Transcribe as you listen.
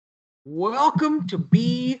Welcome to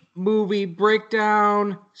B Movie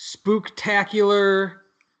Breakdown Spooktacular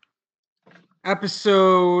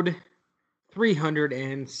episode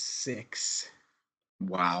 306.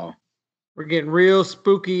 Wow. We're getting real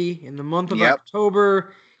spooky in the month of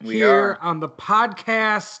October here on the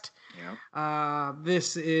podcast.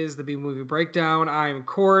 This is the B Movie Breakdown. I'm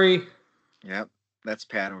Corey. Yep, that's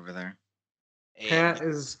Pat over there. Hey, Pat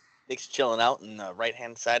is... Nick's chilling out on the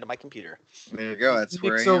right-hand side of my computer. There you go. That's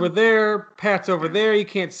where Nick's I am. over there. Pat's over there. You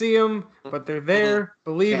can't see them, but they're there.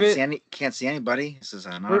 Believe Can't see anybody. This is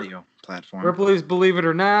an audio platform. Ripley's Believe It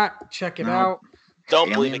or Not. Check it out.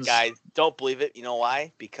 Don't believe it, guys. Don't believe it. You know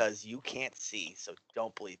why? Because you can't see, so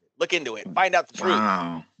don't believe it. Look into it. Find out the truth.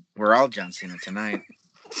 Wow. We're all John Cena tonight.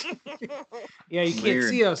 Yeah, you can't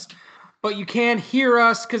see us, but you can hear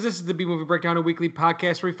us because this is the B Movie Breakdown, a weekly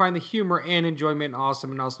podcast where we find the humor and enjoyment in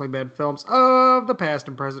awesome and awesomely bad films of the past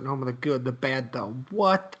and present, home of the good, the bad, the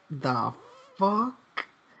what the fuck.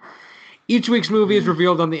 Each week's movie is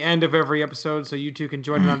revealed on the end of every episode, so you too can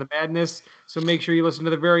join in on the madness. So make sure you listen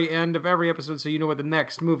to the very end of every episode so you know what the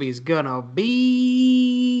next movie is gonna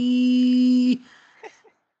be.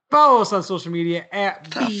 Follow us on social media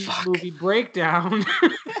at B Movie Breakdown.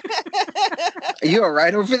 Are you all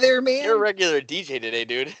right over there, man? You're a regular DJ today,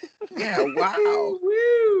 dude. Yeah, wow.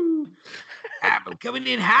 Woo! I'm coming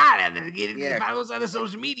in hot after getting follow us on the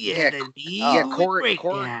social media. Corey.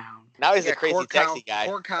 Now he's a crazy taxi guy.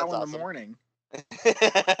 Corey Cow in the morning.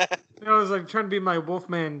 I was like trying to be my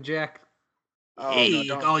Wolfman Jack. Hey,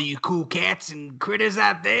 all you cool cats and critters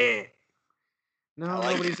out there. No,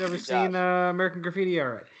 nobody's ever seen American Graffiti. All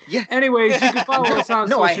right. Yeah. Anyways, you can follow us on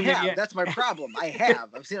social media. That's my problem.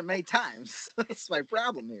 I've seen it many times. That's my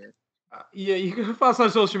problem here. You can follow us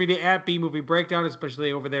on social media at B Movie Breakdown,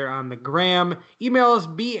 especially over there on the gram. Email us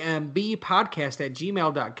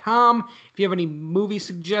bmbpodcast@gmail.com. If you have any movie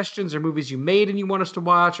suggestions or movies you made and you want us to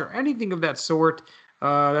watch or anything of that sort,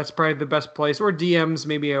 that's probably the best place. Or DMs,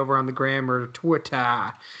 maybe over on the gram or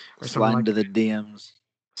Twitter. Or slide into the DMs.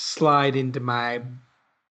 Slide into my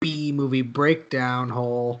B Movie Breakdown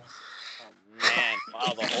hole. Man,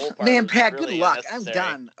 wow, the whole part. Man, Pat, really good luck. unnecessary.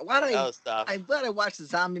 I'm done. I'm glad I watched the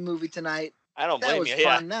zombie movie tonight. I don't blame you. That was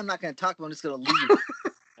fun. Now I'm not going to talk about it. I'm just going to leave.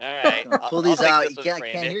 All right. Pull these out. I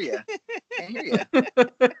can't hear you.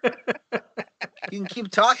 You can keep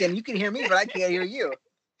talking. You can hear me, but I can't hear you.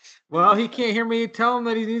 Well, he can't hear me. Tell him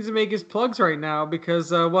that he needs to make his plugs right now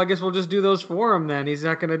because, I guess we'll just do those for him then. He's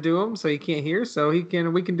not going to do them, so he can't hear. So we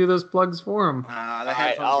can do those plugs for him. The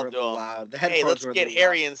headphones were a little loud. Hey, let's get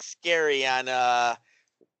Harry and Scary on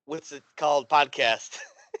what's it called podcast.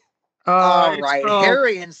 All right,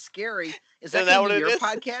 Harry and Scary. Is that going to be your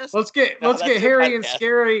podcast? Let's get Harry and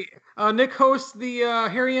Scary. Nick hosts the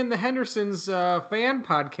Harry and the Hendersons fan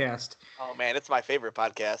podcast. Oh man, it's my favorite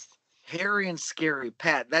podcast. Harry and Scary.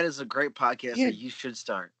 Pat, that is a great podcast that you should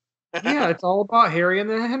start. Yeah, it's all about Harry and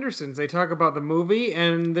the Hendersons. They talk about the movie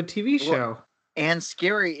and the TV show. And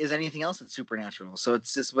Scary is anything else that's supernatural. So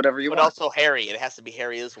it's just whatever you want. But also Harry. It has to be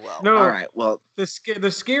Harry as well. No, all right. Well, the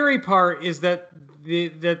scary part is that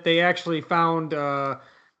they actually found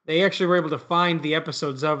they actually were able to find the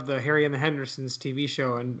episodes of the Harry and the Hendersons TV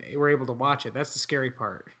show and were able to watch it. That's the scary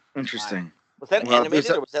part. Interesting. Was that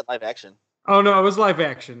animated or was that live action? Oh no, it was live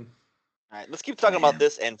action. All right, let's keep talking about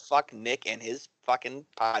this and fuck Nick and his fucking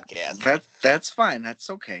podcast. That's fine. That's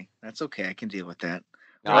okay. That's okay. I can deal with that.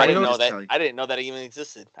 No, I didn't know that. I didn't know that it even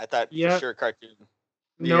existed. I thought for sure a cartoon.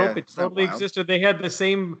 Nope, it totally existed. They had the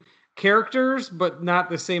same characters, but not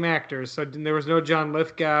the same actors. So there was no John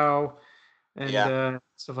Lithgow and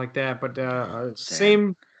stuff like that. But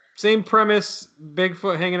same premise.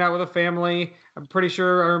 Bigfoot hanging out with a family. I'm pretty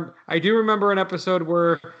sure. I do remember an episode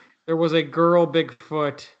where there was a girl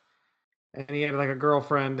Bigfoot. And he had like a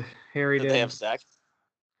girlfriend. Harry did. Did they have sex?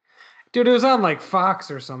 Dude, it was on like Fox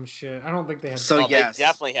or some shit. I don't think they had. So yes, they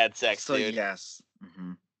definitely had sex. So dude. Yes,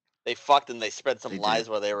 they fucked and they spread some lies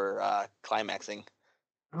while they were climaxing.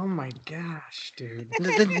 Oh my gosh, dude!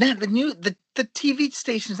 The TV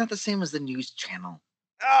station is not the same as the news channel.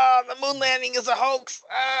 Oh, the moon landing is a hoax.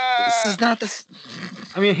 This is not this.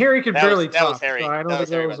 I mean, Harry could barely talk. That was Harry. So I don't that think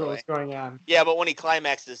that was what was going on. Yeah, but when he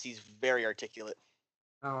climaxes, he's very articulate.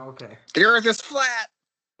 Oh, okay. The Earth is flat.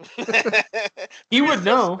 He would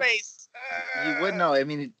know. Space. You would know. I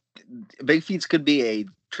mean, Big Feet could be a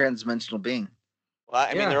transdimensional being. Well,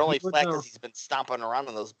 I mean, they're only flat because he's been stomping around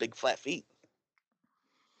on those big flat feet.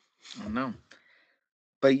 I don't know.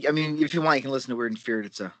 But, I mean, if you want, you can listen to Weird and Feared.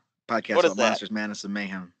 It's a podcast about monsters, madness, and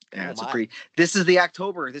mayhem. Yeah, This is the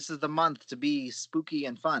October. This is the month to be spooky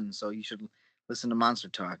and fun. So you should listen to Monster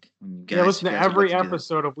Talk. Listen to every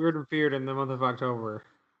episode of Weird and Feared in the month of October.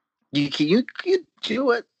 You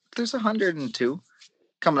do it. There's 102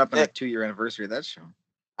 coming up on a 2-year anniversary of that show.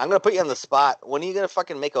 I'm gonna put you on the spot. When are you gonna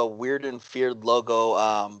fucking make a Weird and Feared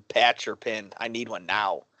logo patch or pin? I need one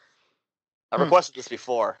now. I've requested this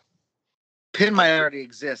before. Pin might already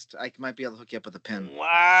exist. I might be able to hook you up with a pin. What?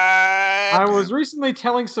 I was recently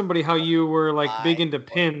telling somebody how you were like big into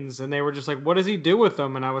pins, and they were just like, "What does he do with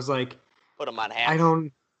them?" And I was like, "Put them on hats."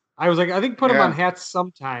 I was like, I think put them on hats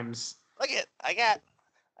sometimes. Look at I got.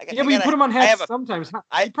 Yeah, but you put them on hats sometimes.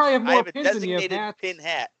 You probably have more pins than you have hats. Pin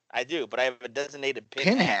hat. I do, but I have a designated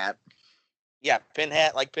pin hat. Yeah, pin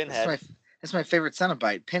hat like Pinhead. That's my favorite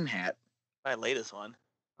Cenobite, pin hat. My latest one.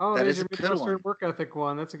 Oh, that is your Midwestern work ethic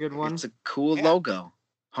one. That's a good one. It's a cool logo.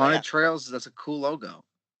 Haunted Trails, that's a cool logo.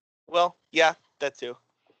 Well, yeah, that too.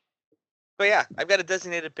 But yeah, I've got a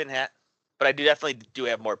designated pin hat, but I definitely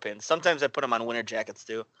have more pins. Sometimes I put them on winter jackets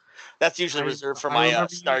too. That's usually reserved for my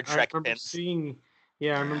Star Trek pins. I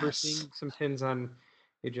remember seeing some pins on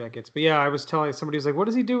your jackets. But yeah, I was telling somebody was like, "What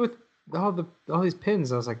does he do with all these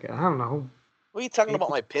pins?" I was like, "I don't know." What are you talking about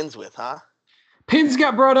my pins with, huh? Pins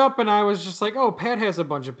got brought up, and I was just like, "Oh, Pat has a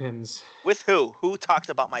bunch of pins." With who? Who talks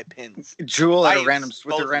about my pins? Jewel with a random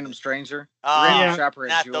stranger. Random shopper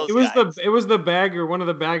at Jewel. It was the bagger, one of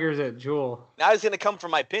the baggers at Jewel. Now he's gonna come for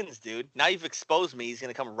my pins, dude. Now you've exposed me. He's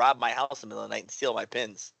gonna come rob my house in the middle of the night and steal my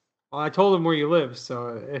pins. Well, I told him where you live,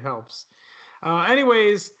 so it helps.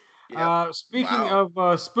 Anyways, speaking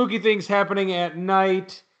of spooky things happening at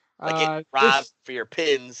night, like getting robbed for your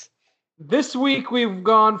pins. This week we've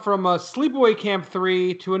gone from Sleepaway Camp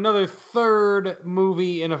 3 to another third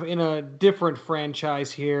movie in a different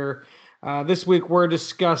franchise here. This week we're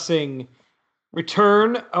discussing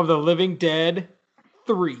Return of the Living Dead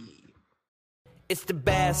 3. It's the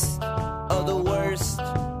best of the worst.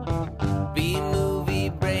 B-movie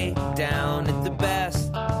breakdown. It's the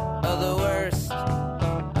best of the worst.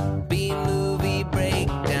 B-movie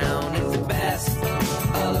breakdown. It's the best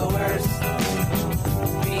of the worst.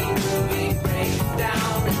 B-movie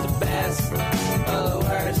breakdown. It's the best of the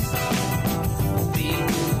worst.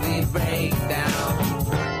 B-movie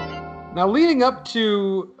breakdown. Now, leading up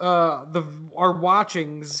to our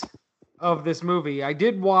watchings of this movie, I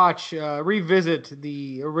did revisit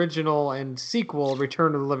the original and sequel,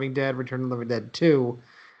 Return of the Living Dead, Return of the Living Dead 2.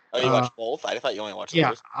 Oh, you watched both? I thought you only watched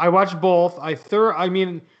those. I watched both. I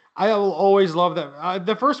will always love that.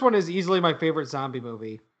 The first one is easily my favorite zombie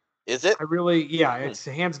movie. Is it? It's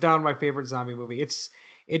hands down my favorite zombie movie.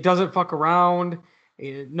 It doesn't fuck around.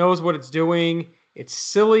 It knows what it's doing. It's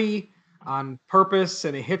silly on purpose,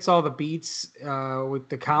 and it hits all the beats with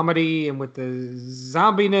the comedy and with the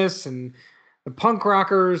zombiness and the punk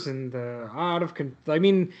rockers and the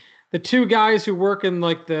the two guys who work in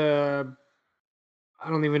like I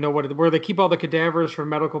don't even know where they keep all the cadavers for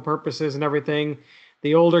medical purposes and everything.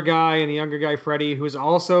 The older guy and the younger guy, Freddy, who's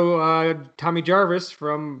also Tommy Jarvis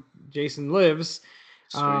from Jason Lives.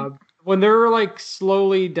 When they're like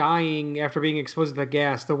slowly dying after being exposed to the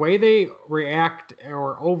gas, the way they react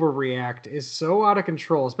or overreact is so out of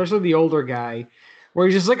control, especially the older guy, where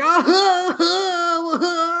he's just like, just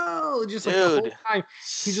like the whole time.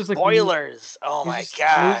 He's just like, spoilers. Oh my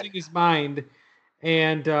God. Losing his mind.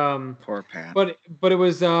 And poor Pat. But it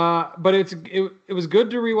was it was good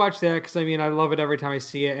to rewatch that because I love it every time I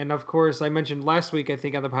see it. And of course, I mentioned last week I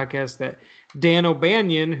think on the podcast that Dan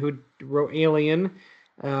O'Bannon, who wrote Alien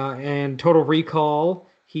and Total Recall,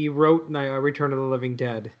 he wrote Return of the Living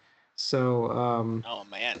Dead. So oh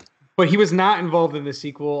man. But he was not involved in the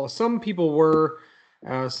sequel. Some people were,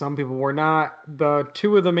 some people were not.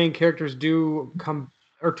 Two of the main characters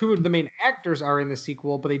two of the main actors are in the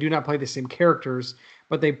sequel, but they do not play the same characters.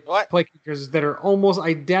 But they play characters that are almost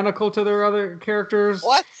identical to their other characters.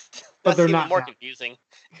 What? But they're not more confusing.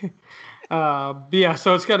 Yeah,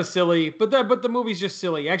 so it's kind of silly. But the movie's just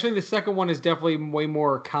silly. Actually, the second one is definitely way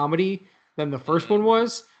more comedy than the first one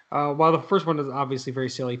was. While the first one is obviously very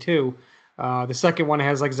silly too. The second one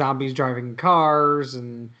has like zombies driving cars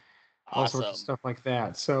and all sorts of stuff like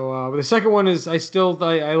that. So the second one is I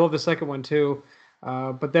love the second one too.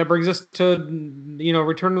 But that brings us to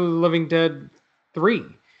Return of the Living Dead 3.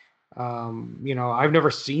 I've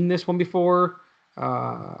never seen this one before.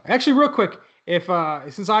 Actually, real quick,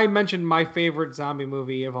 since I mentioned my favorite zombie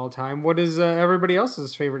movie of all time, what is everybody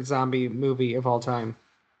else's favorite zombie movie of all time?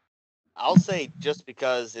 I'll say just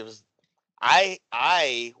because it was,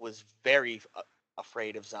 I was very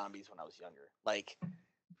afraid of zombies when I was younger, like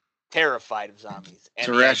terrified of zombies. And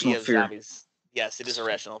it's a rational fear. Zombies, yes, it is a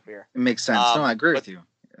rational fear. It makes sense. No, I agree with you.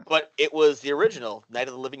 Yeah. But it was the original Night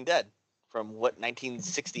of the Living Dead from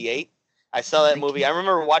 1968. I saw that movie. I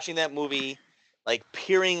remember watching that movie, like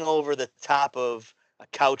peering over the top of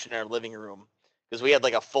couch in our living room because we had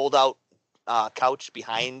like a fold-out couch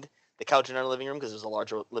behind the couch in our living room because it was a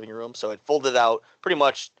larger living room. So it folded out pretty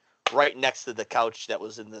much right next to the couch that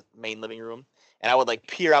was in the main living room. And I would like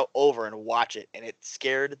peer out over and watch it, and it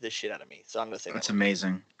scared the shit out of me. So I'm gonna say that's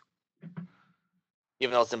amazing.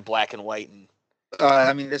 Even though it's in black and white, and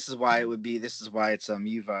I mean, this is why it would be. This is why it's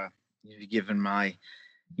you've given my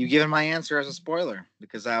answer as a spoiler,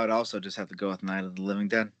 because I would also just have to go with Night of the Living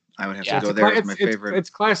Dead. I would have to go there as my favorite. It's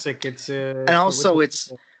classic. And also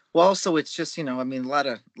it's just I mean a lot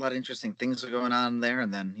of interesting things are going on there,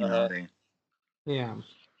 and then yeah,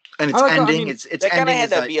 and it's ending. It's that kind of had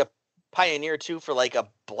to be a pioneer too for like a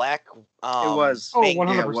black it was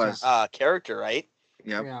 100% character, right?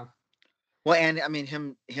 Yep. Yeah. Well, and I mean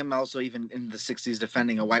him also even in the 60s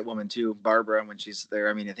defending a white woman too, Barbara, when she's there.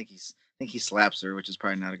 I mean, I think he slaps her, which is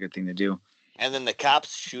probably not a good thing to do. And then the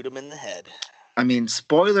cops shoot him in the head. I mean,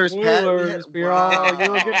 spoilers. Pat. You were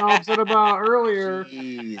getting all upset about earlier.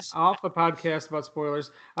 Jeez. Off the podcast about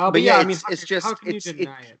spoilers. But yeah, I mean, how can you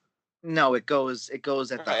deny it? No, it goes at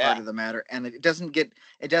the heart of the matter, and it doesn't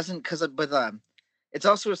it's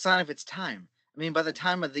also a sign of its time. I mean, by the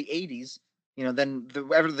time of the 80s, then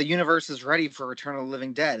the universe is ready for Return of the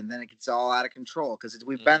Living Dead, and then it gets all out of control because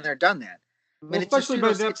we've been there, done that. Well, especially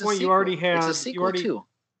by that point, you already had it's a sequel too.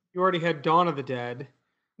 You already had Dawn of the Dead.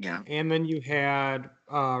 Yeah. And then you had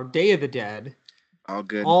Day of the Dead. All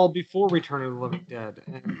good. All before Return of the Living Dead.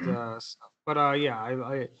 And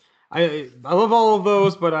I love all of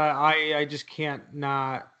those, but I just can't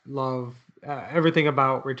not love everything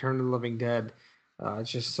about Return of the Living Dead.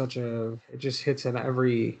 It's just it just hits in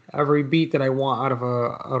every beat that I want out of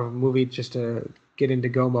a movie just to get into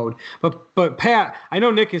go mode. But Pat, I know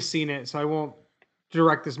Nick has seen it, so I won't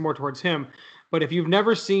direct this more towards him. But if you've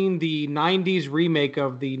never seen the 90s remake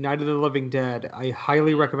of the Night of the Living Dead, I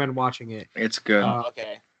highly recommend watching it. It's good.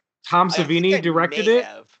 Okay. Tom Savini directed it.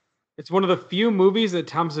 It's one of the few movies that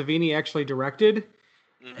Tom Savini actually directed.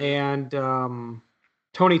 Mm-hmm. And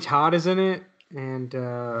Tony Todd is in it. And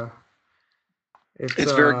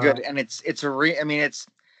it's very good. And it's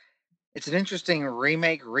an interesting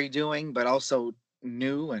remake, redoing, but also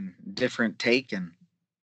new and different take. And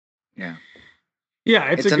yeah.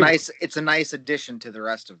 Yeah, it's a nice addition to the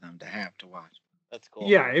rest of them to have to watch. That's cool.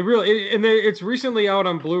 Yeah, it's recently out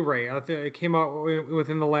on Blu-ray. I think it came out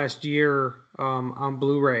within the last year on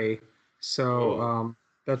Blu-ray. So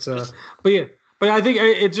but I think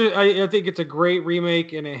I think it's a great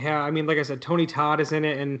remake, and like I said, Tony Todd is in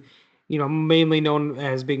it, and mainly known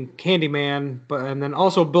as being Candyman, and then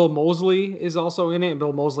also Bill Moseley is also in it, and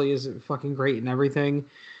Bill Moseley is fucking great in everything.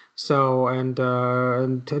 So and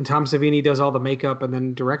Tom Savini does all the makeup and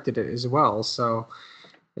then directed it as well. So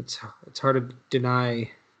it's hard to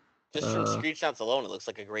deny. Just from screenshots alone, it looks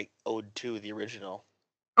like a great ode to the original.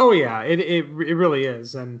 Oh yeah, it really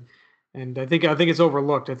is, and I think it's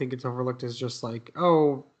overlooked. I think it's overlooked as just like,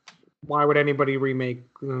 oh, why would anybody remake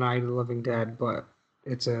The Night of the Living Dead? But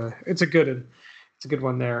it's a good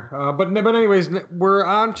one there. But anyways, we're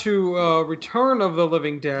on to Return of the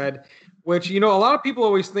Living Dead. Which, a lot of people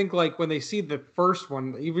always think, like, when they see the first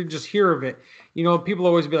one, even just hear of it, people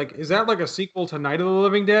always be like, is that like a sequel to Night of the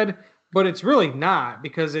Living Dead? But it's really not,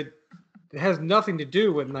 because it has nothing to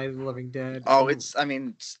do with Night of the Living Dead. Oh, well,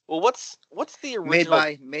 what's the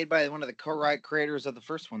original? Made by one of the co-creators of the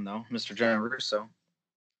first one, though, Mr. John Russo.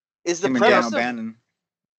 Is the premise of... Bannon.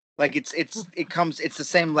 Like, it's the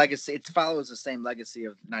same legacy. It follows the same legacy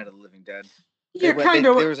of Night of the Living Dead. Yeah, kind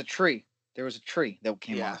of. There was a tree that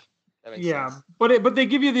came off. Yeah, but they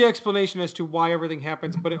give you the explanation as to why everything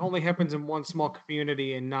happens, but it only happens in one small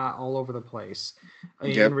community and not all over the place.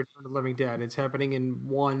 In Return of the Living Dead, it's happening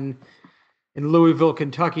in Louisville,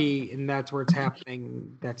 Kentucky, and that's where it's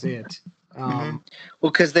happening. That's it. Well,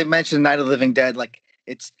 because they mentioned Night of the Living Dead, like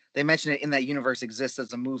they mention it in that universe exists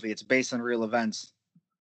as a movie. It's based on real events.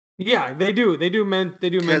 Yeah, they do. They do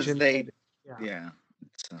mention.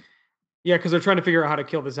 Yeah, because they're trying to figure out how to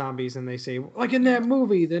kill the zombies, and they say, like in that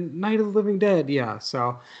movie, the Night of the Living Dead. Yeah,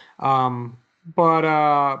 so,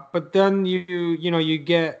 but then you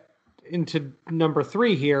get into number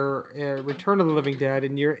 3 here, Return of the Living Dead,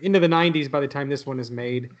 and you're into the 90s by the time this one is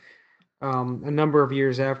made, a number of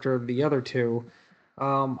years after the other two.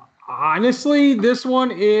 Honestly, this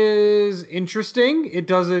one is interesting. It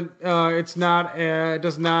doesn't. It does not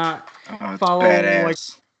follow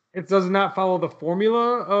badass. It does not follow the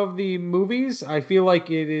formula of the movies. I feel like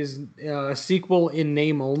it is a sequel in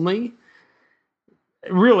name only.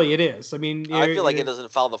 Really, it is. I mean, I feel like it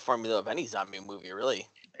doesn't follow the formula of any zombie movie, really.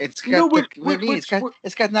 It's got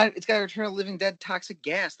Return of the Living Dead toxic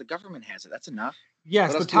gas. The government has it. That's enough.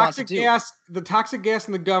 Yes, the toxic gas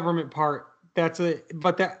in the government part. That's it.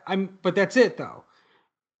 But that's it though.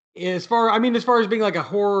 As far as being like a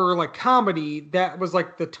horror like comedy, that was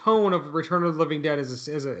like the tone of Return of the Living Dead as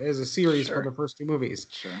a series for the first two movies.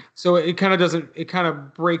 Sure. So it kind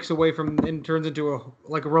of breaks away from and turns into a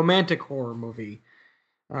romantic horror movie.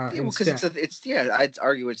 Because I'd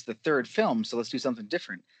argue it's the third film, so let's do something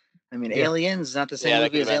different. I mean, Alien's not the same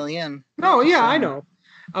movie as Alien. No, yeah, I know.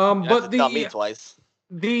 But tell me twice.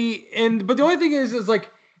 But the only thing is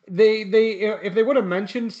like they if they would have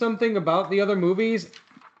mentioned something about the other movies.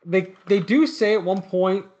 They do say at one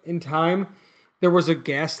point in time there was a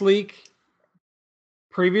gas leak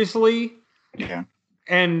previously. Yeah.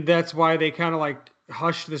 And that's why they kind of like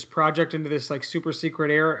hushed this project into this like super secret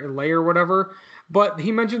layer or whatever. But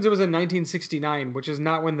he mentions it was in 1969, which is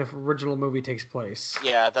not when the original movie takes place.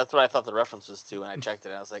 Yeah, that's what I thought the reference was to, and I checked it.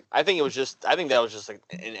 And I was like, I think that was just like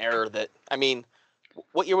an error. That I mean,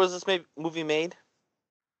 what year was this movie made?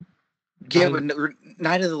 Yeah, but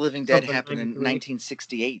Night of the Living Dead happened in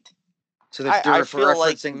 1968. So they're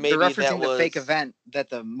referencing the fake event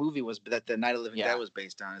that the movie was, that the Night of the Living Dead was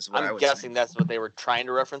based on. I'm guessing that's what they were trying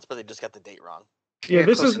to reference, but they just got the date wrong. Yeah,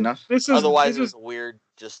 this is enough. Otherwise, it was weird.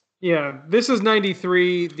 This is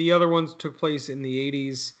 93. The other ones took place in the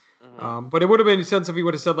 80s. Mm-hmm. But it would have made sense if he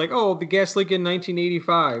would have said like, "Oh, the gas leak in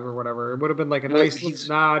 1985" or whatever. It would have been like a nice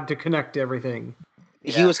nod to connect everything.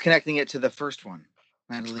 He was connecting it to the first one,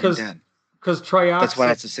 Night of the Living Dead. Because trioxin. That's why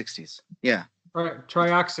it's the 60s. Yeah.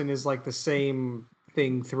 Trioxin is like the same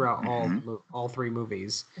thing throughout all three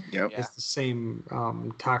movies. Yep. It's the same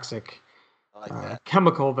toxic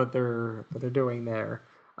chemical that they're doing there.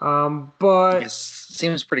 But it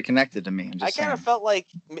seems pretty connected to me. I kind of felt like,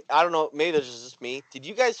 I don't know, maybe this is just me. Did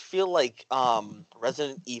you guys feel like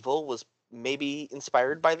Resident Evil was maybe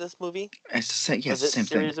inspired by this movie? It's the same, was it a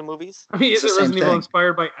series of movies? I mean, isn't Resident Evil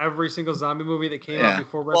inspired by every single zombie movie that came out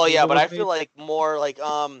before Resident Evil? Well, yeah, but I feel like more like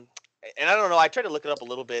and I don't know, I tried to look it up a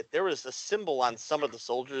little bit. There was a symbol on some of the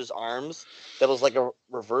soldiers' arms that was like a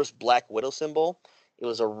reverse Black Widow symbol. It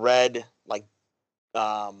was a red, like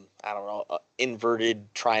I don't know,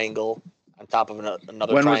 inverted triangle on top of another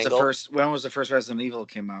triangle. When was the first Resident Evil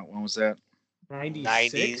came out? When was that?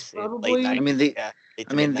 90s, probably. Late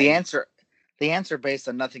 90s. The answer based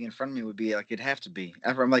on nothing in front of me would be like it'd have to be.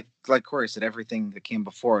 I'm like Corey said, everything that came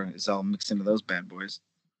before is all mixed into those bad boys.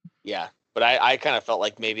 Yeah, but I kind of felt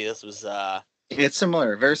like maybe this was it's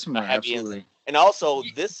similar, very similar, absolutely. And also,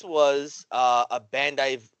 this was a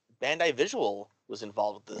Bandai Visual was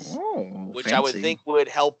involved with this, which fancy. I would think would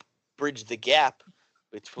help bridge the gap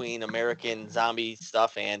between American zombie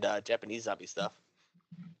stuff and Japanese zombie stuff.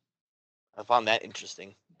 I found that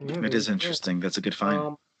interesting. It is interesting. That's a good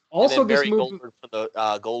find. Also, Barry Goldberg for the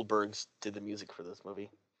Goldbergs did the music for this movie.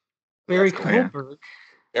 Barry Goldberg.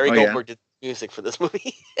 Barry Goldberg did the music for this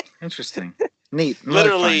movie. Interesting. Neat.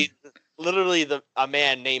 literally, a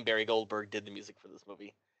man named Barry Goldberg did the music for this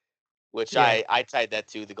movie, which I tied that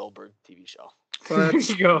to the Goldberg TV show. Well,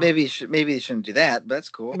 maybe you shouldn't do that, but that's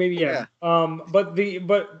cool. Maybe yeah. But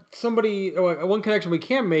somebody one connection we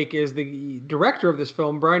can make is the director of this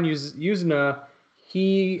film, Brian Yuzna.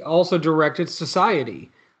 He also directed Society,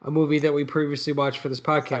 a movie that we previously watched for this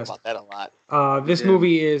podcast. Talk about that a lot. This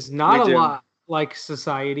movie is not a lot like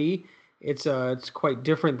Society. It's quite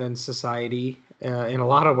different than Society in a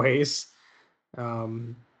lot of ways.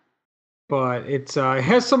 But it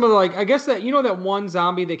has some of I guess that that one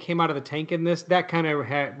zombie that came out of the tank in this, that kind of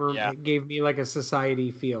gave me like a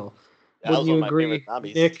Society feel. Wouldn't you agree,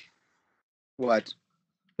 Nick? What?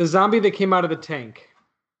 The zombie that came out of the tank.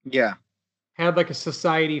 Yeah. Had like a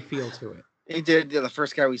Society feel to it. He did. The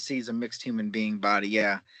first guy we see is a mixed human being body.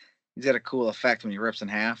 Yeah. He's got a cool effect when he rips in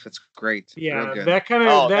half. It's great. Yeah, that kind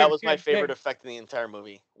of. That was my favorite effect in the entire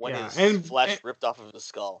movie. When his flesh ripped off of his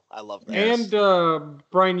skull. I love that. And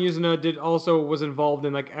Brian Yuzna was involved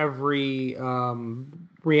in like every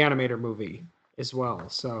Reanimator movie as well.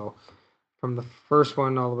 So from the first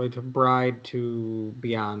one all the way to Bride to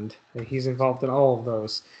Beyond, he's involved in all of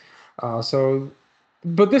those.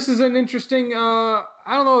 But this is an interesting. I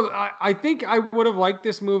don't know. I think I would have liked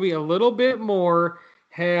this movie a little bit more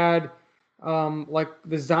had like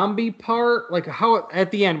the zombie part, like how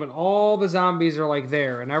at the end when all the zombies are like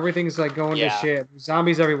there and everything's like going to shit,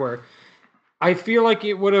 zombies everywhere. I feel like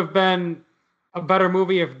it would have been a better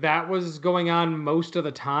movie if that was going on most of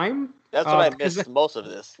the time. That's what I missed most of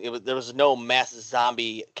this. There was no mass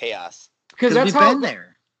zombie chaos. Because that's we've been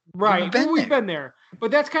there. Right. We've been there. But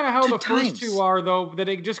that's kind of how the first two are, though, that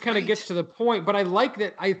it just kind of gets to the point. But I like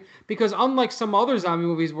that because unlike some other zombie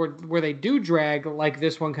movies where they do drag, like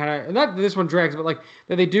this one kind of, not that this one drags, but like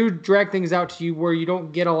that they do drag things out to you where you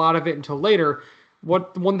don't get a lot of it until later.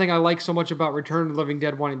 One thing I like so much about Return of the Living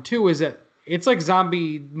Dead 1 and 2 is that it's like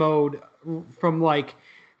zombie mode from like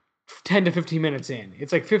 10 to 15 minutes in.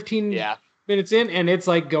 It's like 15 minutes in, and it's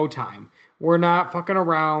like go time. We're not fucking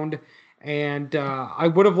around. And I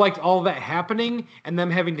would have liked all that happening and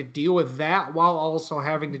them having to deal with that while also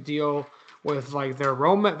having to deal with like their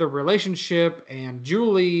relationship and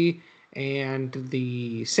Julie and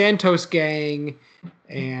the Santos gang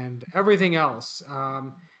and everything else.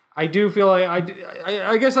 I do feel like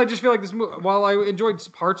I guess I just feel like this movie, while I enjoyed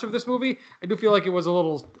parts of this movie, I do feel like it was a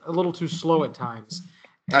little too slow at times.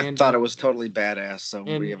 I thought it was totally badass. So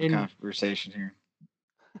we have a conversation here.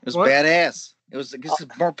 It was badass. It was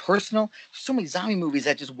more personal. So many zombie movies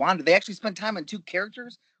that just wander. They actually spent time on two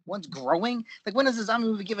characters. One's growing. Like, when does a zombie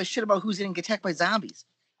movie give a shit about who's getting attacked by zombies?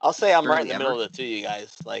 I'll say I'm right in the middle of the two, you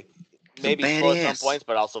guys. Like, maybe slow at some points,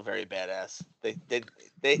 but also very badass. They're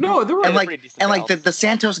pretty decent. And like the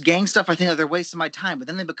Santos gang stuff, I think they're wasting my time. But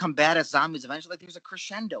then they become badass zombies eventually. Like, there's a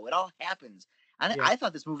crescendo. It all happens. I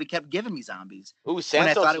thought this movie kept giving me zombies. Ooh,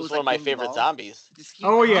 Santos was one of my favorite zombies.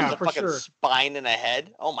 Oh yeah, for fucking sure. Spine in a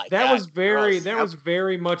head. Oh my god. That was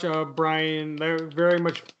very much a Brian. That very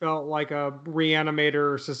much felt like a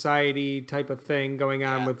Reanimator Society type of thing going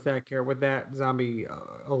on with that zombie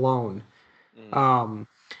alone.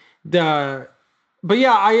 But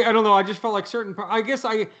yeah, I don't know. I just felt like I guess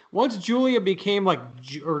once Julia became like,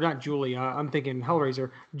 or not Julia, I'm thinking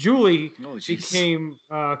Hellraiser. Julie became,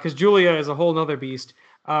 because Julia is a whole nother beast.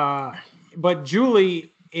 But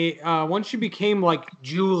Julie, once she became like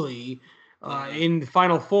Julie in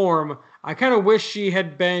final form, I kind of wish she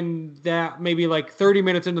had been that maybe like 30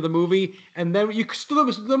 minutes into the movie, and then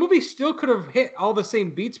the movie still could have hit all the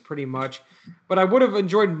same beats pretty much, but I would have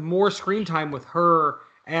enjoyed more screen time with her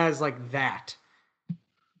as like that.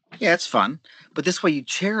 Yeah, it's fun, but this way you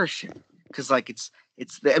cherish it because, like,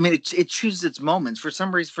 it chooses its moments. For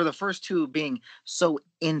some reason, for the first two being so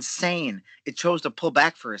insane, it chose to pull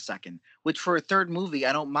back for a second. Which for a third movie,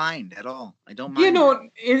 I don't mind at all. I don't mind.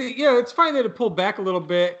 It's fine that it pulled back a little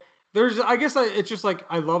bit. It's just like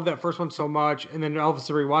I love that first one so much, and then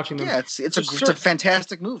obviously rewatching them. Yeah, it's a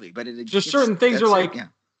fantastic movie, but certain things are like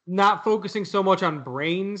not focusing so much on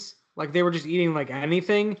brains. Like they were just eating like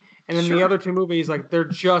anything. And then the other two movies, like they're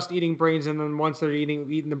just eating brains, and then once they're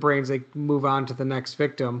eating the brains, they move on to the next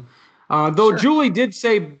victim. Julie did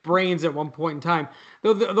say brains at one point in time.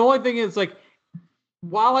 Though the only thing is, like,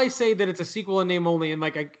 while I say that it's a sequel in name only, and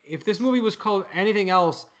like if this movie was called anything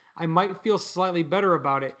else, I might feel slightly better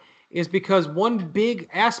about it, is because one big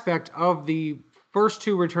aspect of the first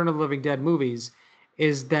two Return of the Living Dead movies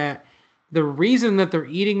is that the reason that they're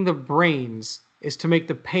eating the brains is to make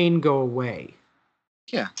the pain go away.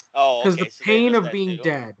 Yeah. Oh, because the pain of being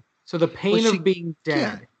dead. So the pain of being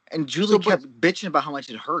dead. Yeah. And Julie kept bitching about how much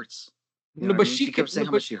it hurts. She kept saying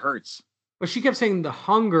how much she hurts. But she kept saying the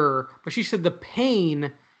hunger. But she said the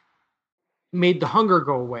pain made the hunger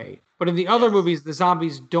go away. But in the other movies, the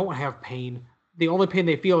zombies don't have pain. The only pain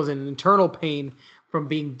they feel is an internal pain from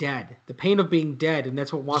being dead. The pain of being dead, and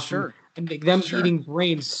that's what wants them. And them eating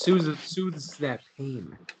brains soothes that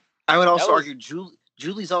pain. I would also argue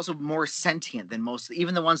Julie's also more sentient than most,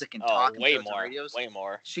 even the ones that can talk. Way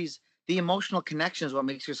more. She's the emotional connection is what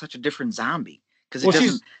makes her such a different zombie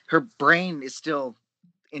because her brain is still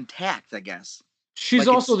intact, I guess. She's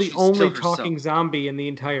also the only talking zombie in the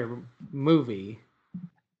entire movie.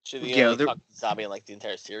 She's the only talking zombie in like the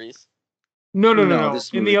entire series. No. In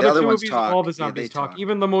the other two movies, all the zombies talk.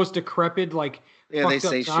 Even the most decrepit, like they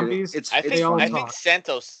say zombies. I think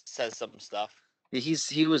Santos says some stuff. Yeah,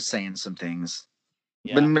 he was saying some things.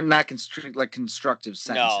 Yeah. But not constructive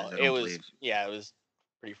sentences. No, it was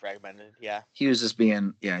pretty fragmented. Yeah. He was just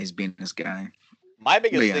being this guy. My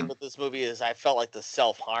biggest thing with this movie is I felt like the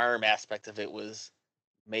self-harm aspect of it was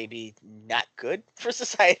maybe not good for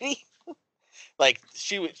society. Like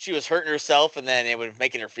she was hurting herself and then it would have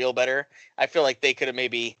making her feel better. I feel like they could have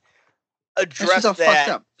maybe addressed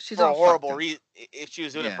that for a horrible reason if she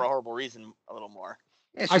was doing it for a horrible reason a little more.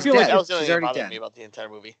 Yeah, I feel like that was the only thing that bothered me about the entire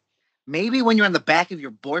movie. Maybe when you're on the back of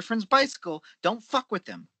your boyfriend's bicycle, don't fuck with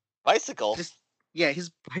him. Bicycle? His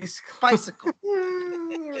bicycle.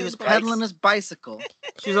 He was pedaling his bicycle.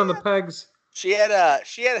 She's on the pegs. She had a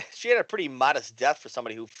pretty modest death for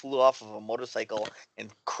somebody who flew off of a motorcycle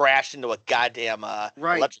and crashed into a goddamn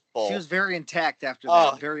electric pole. She was very intact after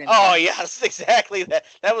that. Very intact. Oh yes, exactly.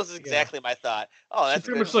 That was exactly my thought. Oh, that's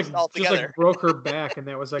pretty much just broke her back, and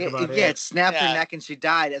that was about it. Yeah, it snapped her neck and she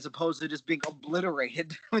died, as opposed to just being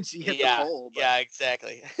obliterated when she hit the pole. Yeah,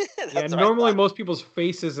 exactly. Normally most people's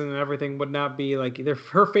faces and everything would not be like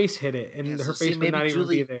her face hit it, and her face would not even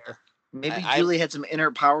be there. Maybe Julie had some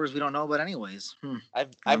inner powers we don't know about, anyways.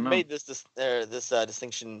 I've made this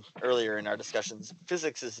distinction earlier in our discussions.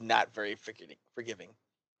 Physics is not very forgiving,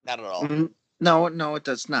 not at all. No, it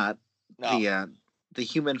does not. No. The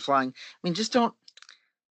human flying. I mean, just don't.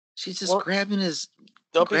 She's just grabbing his.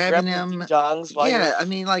 Don't be grabbing him. Dongs while you're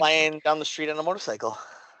flying down the street on a motorcycle.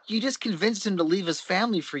 You just convinced him to leave his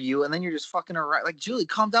family for you, and then you're just fucking her right. Like, Julie,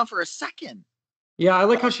 calm down for a second. Yeah, I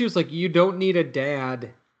like how she was like, "You don't need a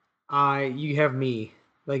dad. You have me.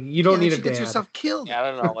 Like, you don't need a dad." Get yourself killed. Yeah,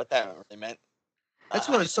 I don't know what that really meant. That's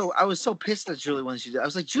what I was so pissed at Julie when she did. I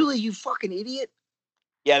was like, Julie, you fucking idiot.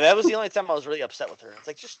 Yeah, that was the only time I was really upset with her. It's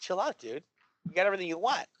like, just chill out, dude. You got everything you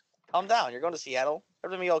want. Calm down. You're going to Seattle.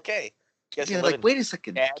 Everything will be okay. Wait a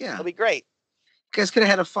second. Dad. Yeah, it'll be great. You guys could have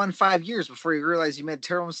had a fun 5 years before you realized you made a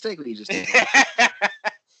terrible mistake when you just did.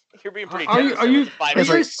 You're being pretty. Are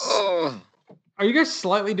you guys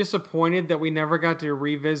slightly disappointed that we never got to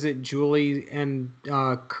revisit Julie and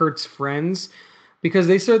Kurt's friends? Because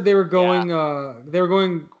they said they were going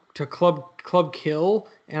to Club Kill,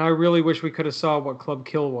 and I really wish we could have saw what Club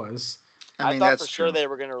Kill was. I thought for sure they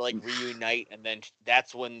were going to reunite, and then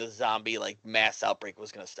that's when the zombie mass outbreak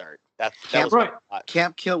was going to start. That was right.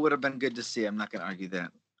 Camp Kill would have been good to see. I'm not going to argue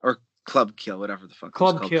that. Or Club Kill, whatever the fuck.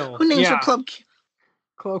 Club Kill. Who names her Club Kill?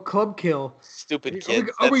 Club Kill. Stupid kids.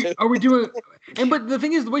 Are we doing? But the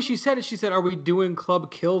thing is, the way she said it, she said, "Are we doing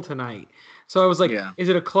Club Kill tonight?" So I was like, "Is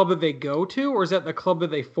it a club that they go to, or is that the club that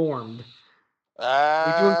they formed?" Are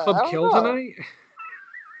we doing Club Kill tonight?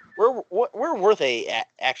 Where were they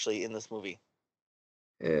actually in this movie?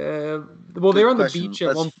 Well, they were on the beach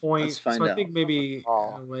at one point, so I think maybe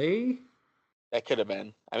LA. That could have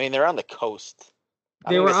been. I mean, they're on the coast.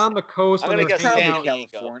 They were on the coast. I'm gonna guess California.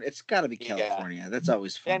 It's got to be California. That's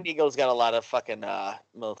always fun. San Diego's got a lot of fucking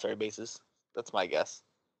military bases. That's my guess.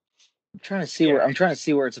 I'm trying to see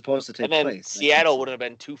where it's supposed to take place. And then Seattle wouldn't have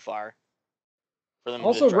been too far for them.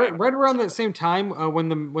 Also, right around that same time,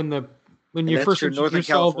 when you first introduced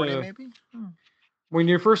all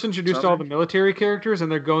the military characters,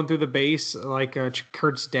 and they're going through the base, like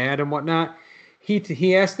Kurt's dad and whatnot.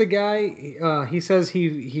 He asked the guy. He says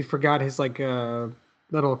he forgot his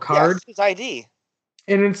little card. Yes, his ID.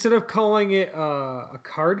 And instead of calling it a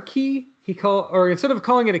card key, instead of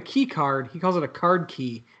calling it a key card, he calls it a card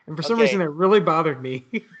key. And for some reason, that really bothered me.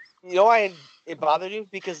 You know why it bothered you?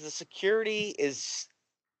 Because the security is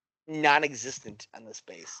non-existent on this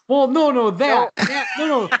base. Well, no.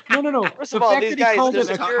 First of all, these guys, their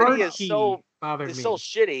security is so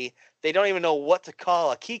shitty. They don't even know what to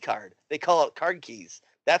call a key card. They call it card keys.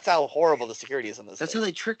 That's how horrible the security is on this. That's how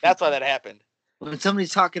they trick. That's why that happened. When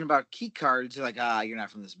somebody's talking about key cards, they're like, you're not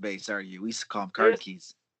from this base, are you? We used to call them card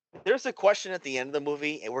keys. There's a question at the end of the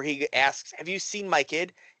movie where he asks, "Have you seen my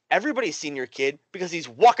kid?" Everybody's seen your kid because he's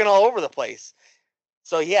walking all over the place.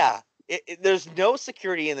 So yeah, there's no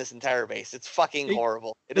security in this entire base. It's fucking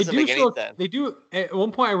horrible. It doesn't make any sense. They do. At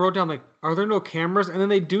one point, I wrote down are there no cameras? And then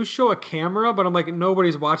they do show a camera, but I'm like,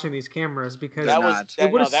 nobody's watching these cameras because that was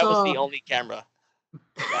the only camera.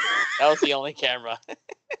 That was the only camera.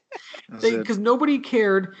 Because nobody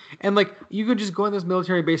cared, and you could just go in this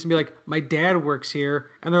military base and be like, "My dad works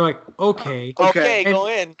here," and they're like, "Okay, go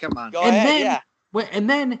in, come on, go ahead." And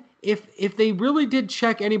then if they really did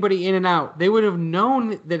check anybody in and out, they would have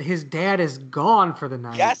known that his dad is gone for the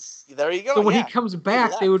night. Yes, there you go. So when he comes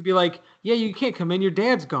back, they would be like, "Yeah, you can't come in. Your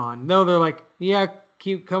dad's gone." No, they're like, "Yeah,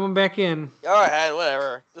 keep coming back in." All right,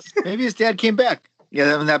 whatever. Maybe his dad came back.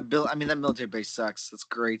 Yeah, that military base sucks. That's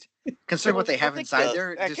great. Consider what they have inside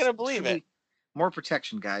there. I couldn't believe it. More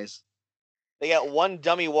protection, guys. They got one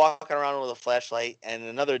dummy walking around with a flashlight and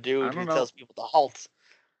another dude who tells people to halt.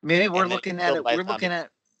 Maybe we're looking at it. We're looking at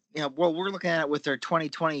it with their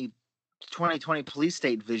 2020 police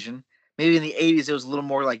state vision. Maybe in the 80s it was a little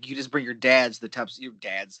more like you just bring your dads to the tops. Your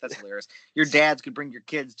dads, that's hilarious. Your dads could bring your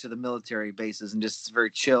kids to the military bases and just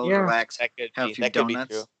very chill, relax, have a few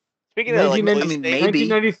donuts. Speaking of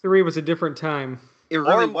 1993 was a different time. It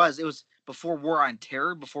really was. It was before War on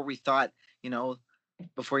Terror. Before we thought,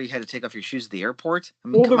 before you had to take off your shoes at the airport. I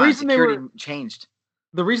mean, security changed.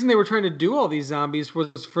 The reason they were trying to do all these zombies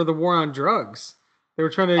was for the war on drugs. They were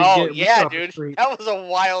trying to dude, that was a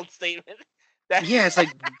wild statement. It's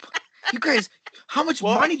like You guys, how much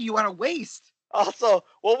money do you want to waste? Also,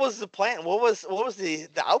 what was the plan? What was the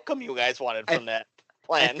outcome you guys wanted from that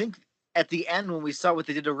plan? I think at the end when we saw what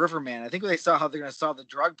they did to Riverman, I think they saw how they're going to solve the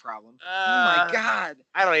drug problem. Oh my God!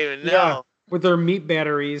 I don't even know. Yeah, with their meat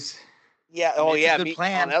batteries. Yeah. It's a good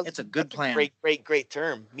plan. It's a good plan. Great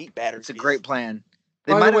term. Meat batteries. It's a great plan.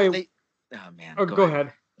 They might have. Oh man. Oh, go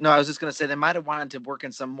ahead. No, I was just going to say they might have wanted to work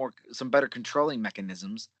in some better controlling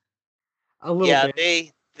mechanisms. A little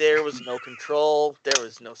bit. There was no control. There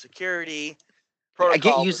was no security.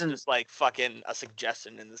 Protocol was just like fucking a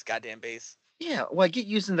suggestion in this goddamn base. Yeah, well, I get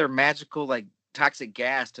using their magical like toxic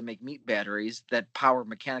gas to make meat batteries that power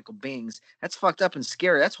mechanical beings. That's fucked up and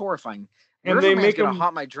scary. That's horrifying. And they make them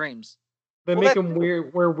haunt my dreams. They make them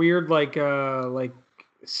wear weird like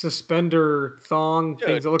suspender thong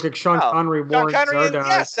things that look like Sean Connery wore.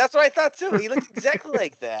 Yes, that's what I thought too. He looked exactly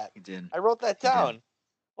like that. He did. I wrote that down.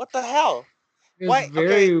 What the hell? It's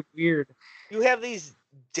very weird. You have these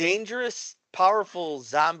dangerous, powerful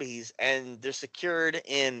zombies, and they're secured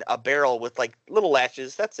in a barrel with like little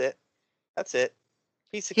latches. That's it.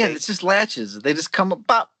 Piece of cake. It's just latches. They just come up,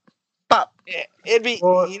 pop, pop. Yeah, it'd be,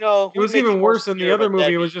 It was even worse in the other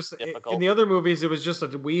movie. It was just difficult. In the other movies, it was just a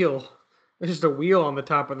wheel. It was just a wheel on the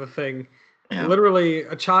top of the thing. Yeah. Literally,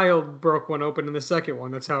 a child broke one open in the second one.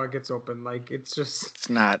 That's how it gets open. Like it's just.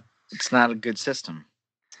 It's not a good system.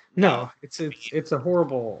 No, it's a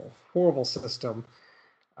horrible system.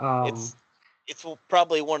 It's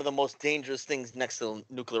probably one of the most dangerous things next to a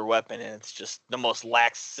nuclear weapon, and it's just the most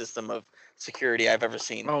lax system of security I've ever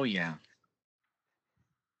seen. Oh yeah.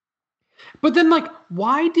 But then, like,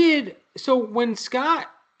 when Scott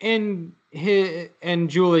and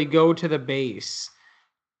Julie go to the base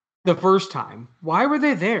the first time, why were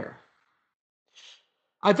they there?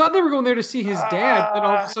 I thought they were going there to see his dad, then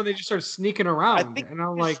all of a sudden they just started sneaking around, and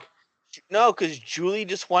I'm like, no, because Julie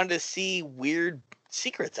just wanted to see weird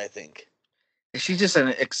secrets. I think she's just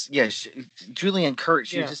Julie and Kurt.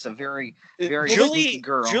 She's just a very sneaky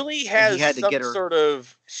girl. Julie has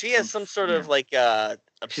some sort of like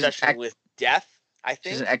obsession with death. I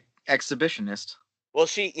think she's an exhibitionist. Well,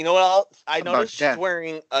 you know what else I noticed? She's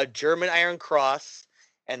wearing a German Iron Cross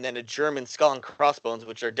and then a German skull and crossbones,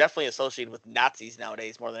 which are definitely associated with Nazis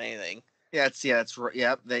nowadays more than anything. That's right.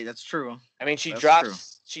 Yeah, that's true. I mean, she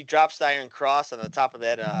drops the Iron Cross on the top of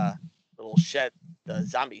that little shed, the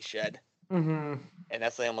zombie shed, and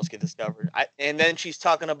that's how they almost get discovered. And then she's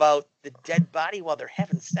talking about the dead body while they're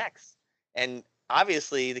having sex, and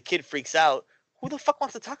obviously the kid freaks out. Who the fuck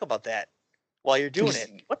wants to talk about that while you're doing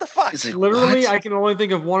it? What the fuck? Literally, I can only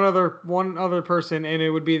think of one other person, and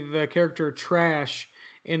it would be the character Trash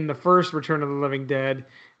in the first Return of the Living Dead,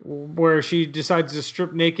 where she decides to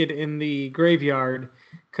strip naked in the graveyard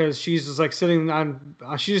because she's just like sitting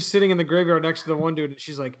in the graveyard next to the one dude, and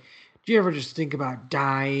she's like, "Do you ever just think about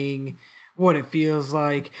dying? What it feels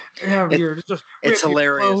like? It's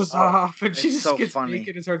hilarious. Clothes off, and she just gets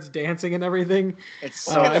naked and starts dancing and everything. It's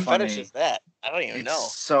so funny. What kind of fetish is that? I don't even know.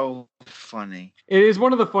 It's so funny. It is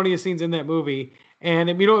one of the funniest scenes in that movie,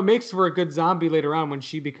 and it makes for a good zombie later on when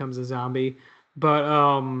she becomes a zombie. But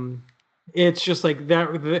it's just like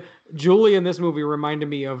that. Julie in this movie reminded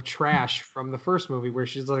me of Trash from the first movie, where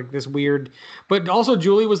she's like this weird. But also,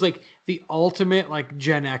 Julie was like the ultimate like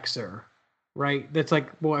Gen Xer, right? That's like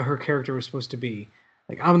what her character was supposed to be.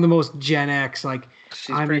 Like, I'm the most Gen X. Like,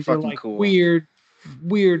 I'm into like cool. weird,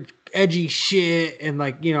 edgy shit, and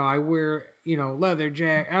like I wear leather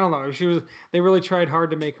jacket. I don't know. They really tried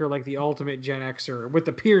hard to make her like the ultimate Gen Xer with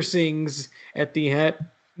the piercings at the head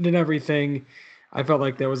and everything. I felt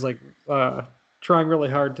like that was like trying really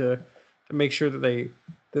hard to make sure that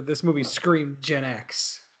this movie screamed Gen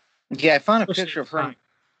X. Yeah, I found a picture of her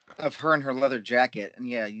in her leather jacket,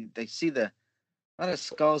 and they see a lot of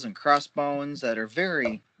skulls and crossbones that are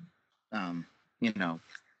very, circa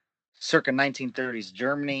 1930s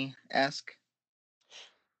Germany-esque.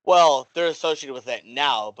 Well, they're associated with that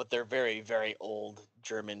now, but they're very, very old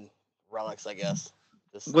German relics, I guess.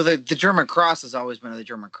 Well, the German cross has always been the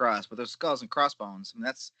German cross, but those skulls and crossbones. I mean,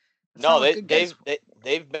 that's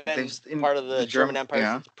they've been part of the German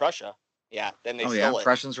Empire since Prussia. Yeah, then they stole it.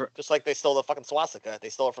 Prussians were just like they stole the fucking swastika. They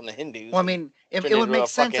stole it from the Hindus. Well, I mean, it would make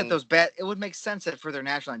sense that it would make sense that for their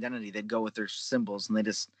national identity they'd go with their symbols, and they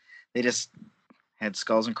just had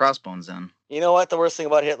skulls and crossbones in. You know what? The worst thing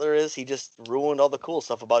about Hitler is he just ruined all the cool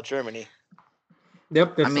stuff about Germany.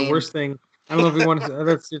 Yep, that's the worst thing. I don't know if you want to.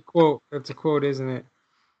 That's your quote. That's a quote, isn't it?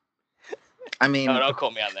 I mean, no, don't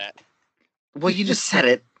quote me on that. Well, you just said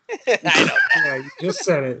it. I know. Yeah, you just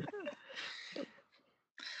said it.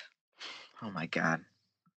 Oh my God.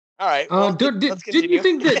 All right. Well, didn't you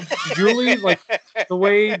think that Julie, like the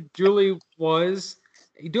way Julie was,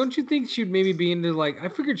 don't you think she'd maybe be into like? I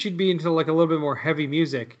figured she'd be into like a little bit more heavy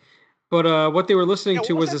music, but what they were listening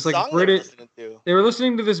to was this like British. They were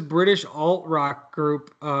listening to this British alt rock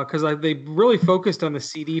group because they really focused on the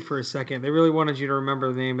CD for a second. They really wanted you to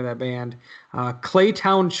remember the name of that band,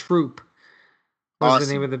 Claytown Troop. Was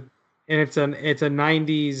the name of the, and it's a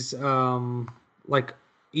 '90s like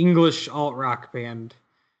English alt rock band.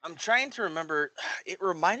 I'm trying to remember. It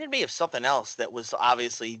reminded me of something else that was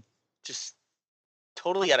obviously just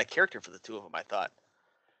totally out of character for the two of them. I thought.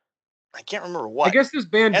 I can't remember what. I guess this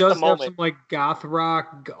band does have some like goth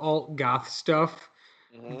rock, alt goth stuff,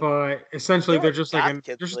 but essentially they're just like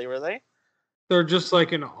were they? They're just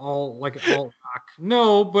like an alt rock.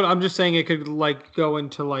 No, but I'm just saying it could like go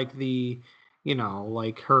into like the,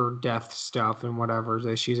 like her death stuff and whatever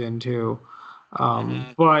that she's into.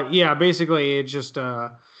 But yeah, basically it's just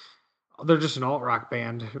they're just an alt rock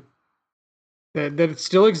band that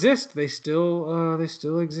still exists. They still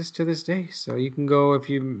exist to this day. So you can go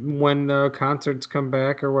when the concerts come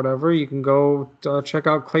back or whatever, you can go check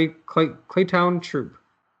out Claytown Troop.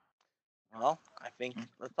 Well, I think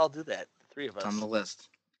let's all do that. The three of us. It's on the list.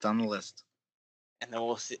 It's on the list. And then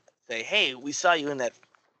we'll say, hey, we saw you in that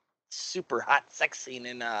super hot sex scene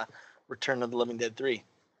in Return of the Living Dead 3.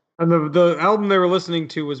 And the album they were listening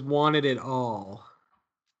to was Wanted It All.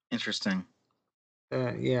 Interesting.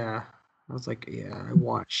 Yeah. I was like, yeah,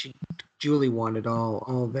 Julie wanted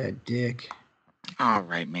all that dick. All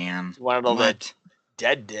right, man. She wanted all that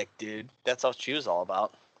dead dick, dude. That's all she was all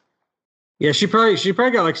about. Yeah, she probably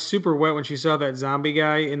got like super wet when she saw that zombie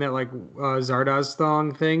guy in that like Zardoz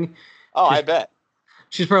thong thing. Oh, I bet.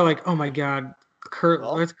 She's probably like, oh my god, Kurt,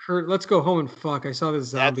 let's go home and fuck. I saw this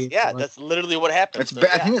zombie. That's literally what happened.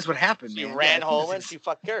 I think that's what happened. She ran home and she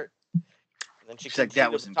fucked Kurt. And then she's like,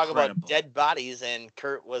 that was incredible. Talk about dead bodies, and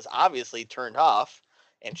Kurt was obviously turned off,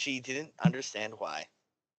 and she didn't understand why.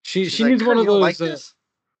 She needs one of those.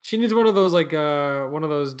 She needs one of those like one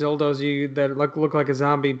of those dildos that look like a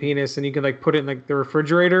zombie penis, and you can like put it in like the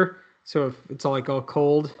refrigerator, so if it's all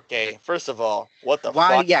cold. Okay, first of all, what the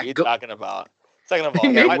fuck are you talking about? Second of all,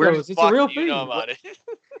 it's a real thing. Know about it?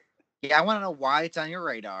 Yeah, I want to know why it's on your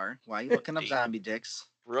radar. Why are you looking up zombie dicks?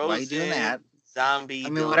 Why are you doing that? Zombie. I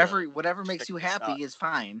mean, whatever makes you happy is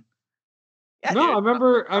fine. Yeah, no, dude.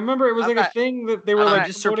 I remember it was a thing that they were I'm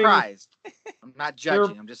just surprised. I'm not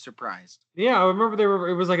judging. I'm just surprised. Yeah, I remember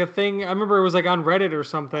it was like a thing. I remember it was like on Reddit or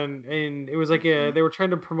something, and it was like they were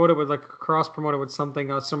trying to promote it with like cross promote it with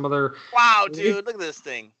something else, some other. Wow, dude, look at this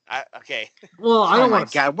thing. Okay. Well, I don't. Oh my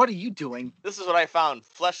god, what are you doing? This is what I found: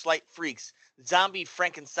 Fleshlight Freaks, zombie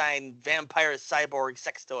Frankenstein, vampire, cyborg,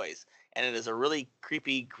 sex toys. And it is a really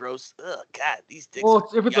creepy, gross. Ugh, God, these dicks. Well,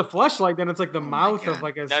 if it's a fleshlight, then it's like the mouth of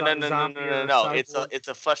like a zombie. No. It's a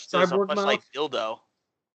fleshlight dildo,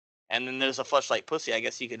 and then there's a fleshlight pussy. I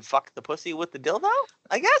guess you can fuck the pussy with the dildo.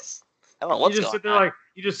 I guess. I don't know what's going on.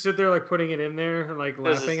 You just sit there like putting it in there and like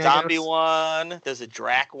there's laughing. There's a zombie one. There's a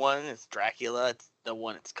Drac one. It's Dracula. It's the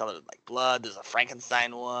one. It's colored like blood. There's a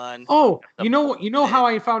Frankenstein one. Oh, you know how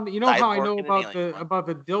I know about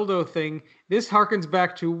the dildo thing. This harkens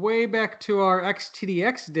way back to our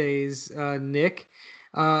XTDX days, Nick.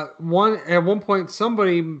 At one point,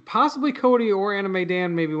 somebody, possibly Cody or Anime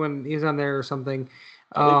Dan, maybe when he's on there or something,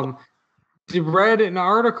 read an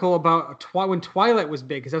article about when Twilight was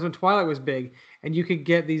big, because that's when Twilight was big, and you could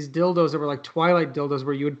get these dildos that were like Twilight dildos,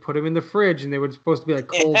 where you would put them in the fridge, and they were supposed to be like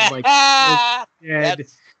cold, like dead,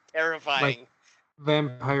 that's terrifying, like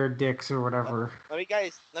vampire dicks or whatever. Let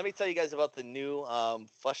me tell you guys about the new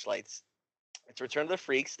fleshlights. It's Return of the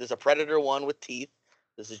Freaks. There's a Predator one with teeth.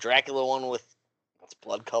 There's a Dracula one with it's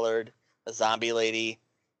blood colored. A zombie lady.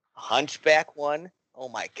 A Hunchback one. Oh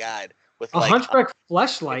my god. With like Hunchback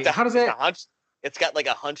fleshlight. How does that? It's got like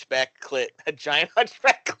a hunchback clit, a giant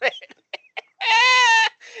hunchback clit.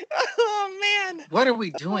 Oh man! What are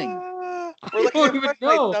we doing? We're looking at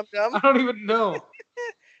fleshlights, I don't even know.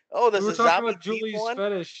 Oh, there's a zombie about Julie's one.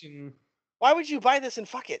 fetish. And... Why would you buy this and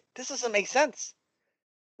fuck it? This doesn't make sense.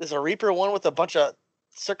 There's a Reaper one with a bunch of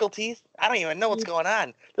circle teeth. I don't even know what's going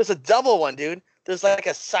on. There's a double one, dude. There's like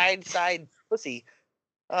a side pussy.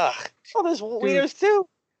 Ugh. Oh, there's wieners too.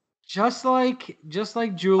 Just like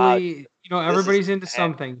Julie, everybody's into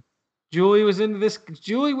something. Julie was into this.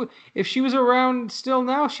 Julie, if she was around still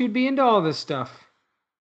now, she'd be into all this stuff.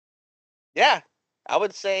 Yeah, I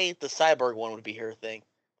would say the cyborg one would be her thing.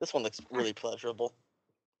 This one looks really pleasurable.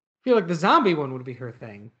 I feel like the zombie one would be her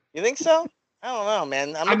thing. You think so? I don't know,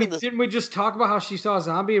 man. Didn't we just talk about how she saw a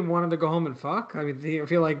zombie and wanted to go home and fuck? I mean, I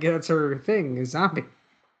feel like that's her thing, a zombie.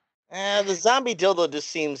 The zombie dildo just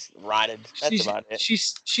seems rotted. That's about it.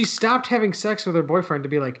 She stopped having sex with her boyfriend to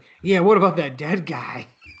be like, yeah, what about that dead guy?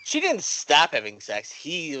 She didn't stop having sex.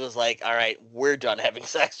 He was like, all right, we're done having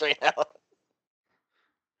sex right now.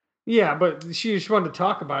 Yeah, but she just wanted to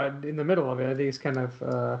talk about it in the middle of it. I think it's kind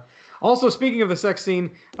of... Also, speaking of the sex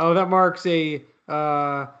scene, that marks a...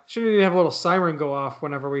 shouldn't even have a little siren go off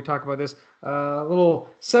whenever we talk about this. A little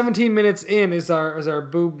 17 minutes in is our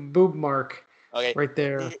boob mark. Okay. Right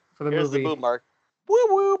there for the Here's movie. Here's the boob mark. Woo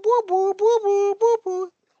woo woo woo woo woo woo woo.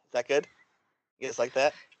 Is that good? You guys like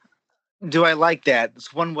that? Do I like that?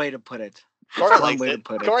 It's one way to put it. Corey likes it.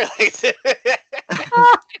 Corey likes it.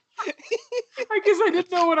 I guess I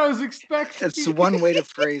didn't know what I was expecting. That's one way to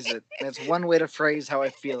phrase it. That's one way to phrase how I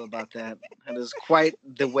feel about that. That is quite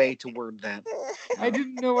the way to word that. I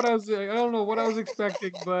didn't know what I don't know what I was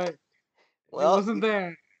expecting, but it wasn't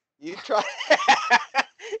that. You try.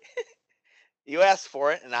 You asked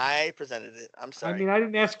for it, and I presented it. I'm sorry. I mean, I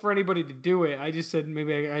didn't ask for anybody to do it. I just said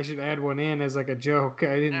maybe I should add one in as like a joke.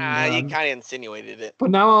 I didn't. You kind of insinuated it.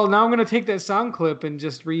 But now I'm gonna take that sound clip and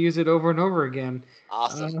just reuse it over and over again.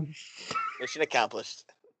 Awesome. Mission accomplished.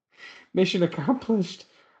 Mission accomplished.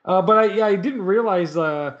 But I didn't realize.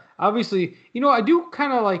 Obviously, I do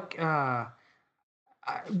kind of like.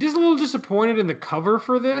 Just a little disappointed in the cover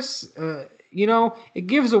for this. It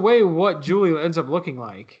gives away what Julie ends up looking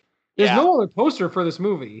like. There's no other poster for this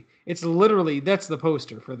movie. It's literally that's the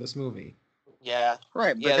poster for this movie. Yeah.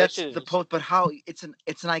 Right, but that's the post. But how it's an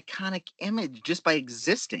iconic image just by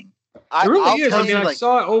existing. It really is. I mean, I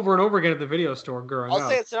saw it over and over again at the video store growing up. I'll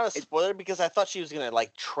say it's not a spoiler because I thought she was gonna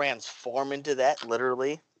like transform into that.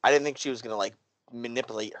 Literally, I didn't think she was gonna like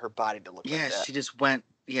manipulate her body to look like that. Yeah, she just went.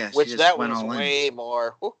 Yeah, which she just went was way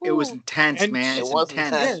more. Woo-hoo. It was intense, man. It was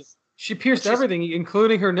intense. She pierced everything,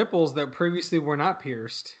 including her nipples that previously were not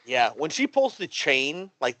pierced. Yeah, when she pulls the chain,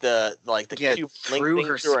 like the cube through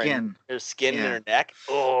her skin, and her neck.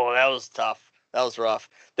 Oh, that was tough. That was rough.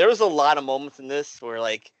 There was a lot of moments in this where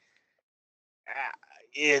like,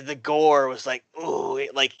 the gore was like, ooh,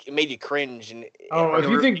 it made you cringe. And if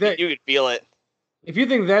you think that you could feel it. If you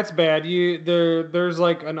think that's bad, there's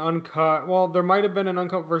like an uncut. Well, there might have been an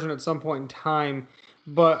uncut version at some point in time.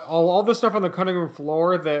 But all the stuff on the cutting room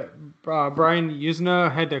floor that Brian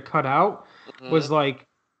Yuzna had to cut out was like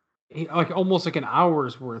almost like an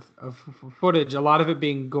hour's worth of footage. A lot of it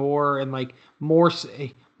being gore and like more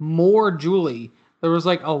Julie. There was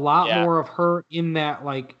like a lot more of her in that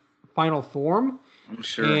like final form. I'm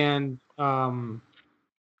sure. And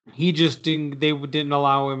he just didn't. They didn't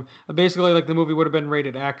allow him. Basically, like the movie would have been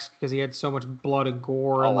rated X because he had so much blood and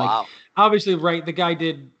gore. And obviously, right, the guy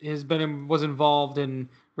was involved in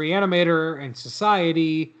Reanimator and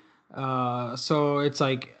Society. So it's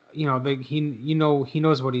like he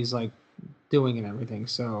knows what he's like doing and everything.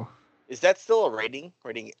 So is that still a rating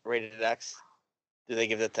rated X? Do they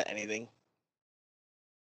give that to anything?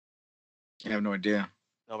 I have no idea.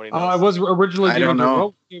 Nobody knows. It was originally given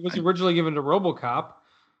to RoboCop.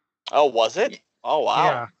 Oh, was it? Oh,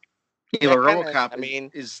 wow. Yeah, but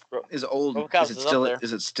RoboCop is old.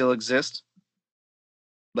 Does it still exist?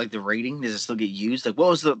 Like the rating, does it still get used? Like, what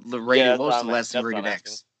was the rating? What was the last rated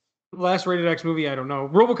X? Last rated X movie, I don't know.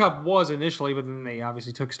 RoboCop was initially, but then they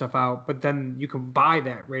obviously took stuff out. But then you can buy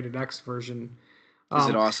that rated X version. Is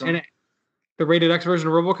it awesome? And the rated X version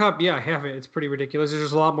of RoboCop, yeah, I have it. It's pretty ridiculous. There's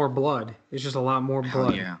just a lot more blood. It's just a lot more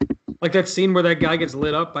blood. Yeah. Like that scene where that guy gets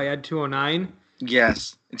lit up by Ed 209.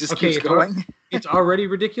 Yes, it just keeps going. It's already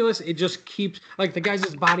ridiculous. It just keeps like the guy's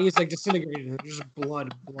body is like disintegrating. There's just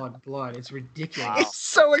blood. It's ridiculous. Wow. It's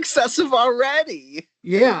so excessive already.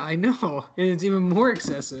 Yeah, I know, and it's even more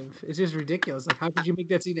excessive. It's just ridiculous. Like, how could you make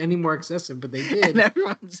that scene any more excessive? But they did. And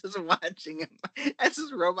everyone's just watching him as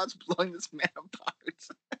his robot's blowing this man apart.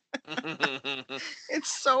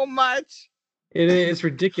 It's so much. It's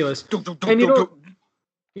ridiculous. And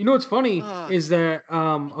you know what's funny is that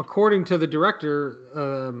according to the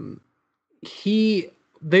director, they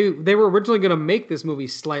were originally going to make this movie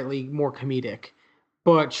slightly more comedic,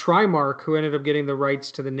 but Trimark, who ended up getting the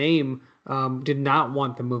rights to the name, did not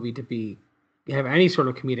want the movie to have any sort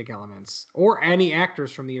of comedic elements or any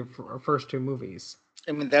actors from the first two movies.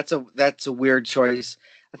 I mean, that's a weird choice.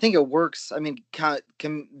 I think it works. I mean,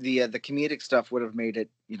 the comedic stuff would have made it.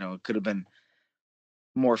 It could have been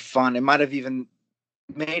more fun. It might have even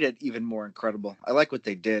made it even more incredible. I like what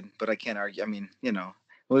they did, but I can't argue. I mean, I don't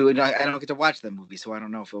get to watch that movie, so I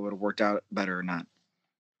don't know if it would have worked out better or not.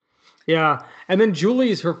 Yeah, and then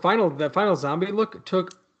Julie's final zombie look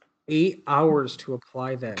took 8 hours to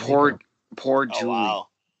apply that. Poor Julie. Wow.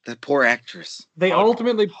 That poor actress. They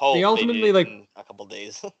ultimately in a couple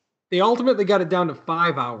days. They ultimately got it down to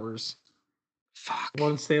 5 hours. Fuck.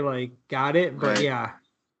 Once they got it, but right. Yeah,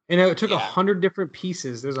 and it took 100 different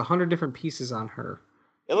pieces. There's 100 different pieces on her.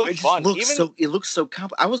 It looks fun. It looks so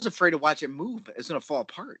I was afraid to watch it move. It's gonna fall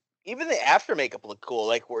apart. Even the after makeup looked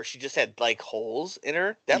cool, where she just had holes in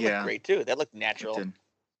her. That looked great too. That looked natural.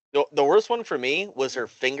 The worst one for me was her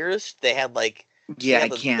fingers. They had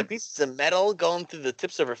the pieces of metal going through the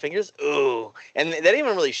tips of her fingers. Ooh, and they didn't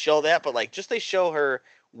even really show that, but just they show her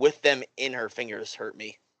with them in her fingers hurt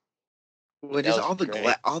me. Well, just all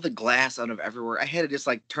the glass out of everywhere. I had to just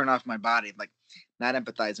turn off my body, not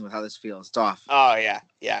empathizing with how this feels. It's off. Oh yeah.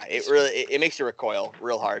 It really it makes you recoil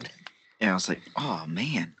real hard. Yeah, I was like, oh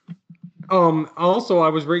man. Also, I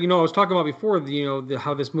was talking about before,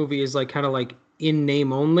 how this movie is kind of in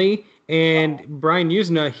name only, and Brian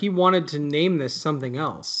Yuzna, he wanted to name this something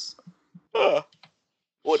else. What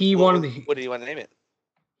did he want to name it?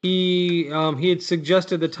 He had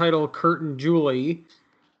suggested the title Curtin Julie,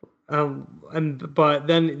 but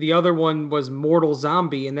then the other one was Mortal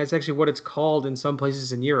Zombie, and that's actually what it's called in some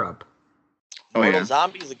places in Europe. Mortal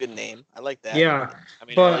Zombie is a good name. I like that. Yeah,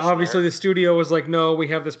 but obviously the studio was like, no, we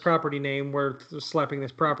have this property name. We're slapping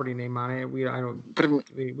this property name on it. We don't. But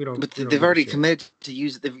they've already committed to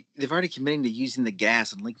use. They've already committed to using the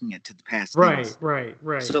gas and linking it to the past. Right.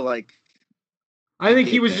 So I think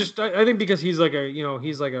he was just. I think because he's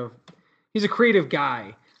he's a creative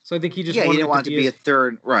guy. So I think he just he didn't want it to be a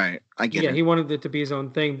third. Right. I get it. Yeah, he wanted it to be his own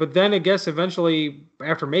thing. But then I guess eventually,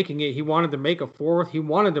 after making it, he wanted to make a fourth. He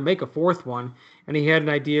wanted to make a fourth one, and he had an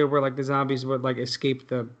idea where the zombies would escape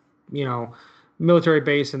the military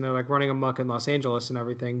base, and they're running amok in Los Angeles and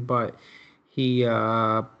everything. But he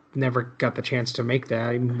never got the chance to make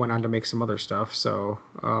that. He went on to make some other stuff. So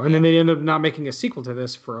and then they ended up not making a sequel to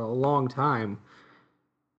this for a long time.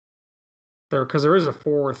 Because there is a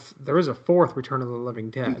fourth Return of the Living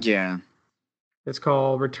Dead. Yeah. It's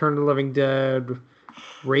called Return of the Living Dead,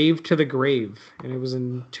 Rave to the Grave, and it was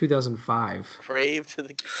in 2005. Rave to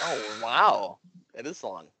the... Oh, wow. That is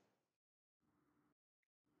long.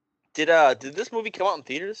 Did this movie come out in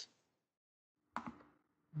theaters?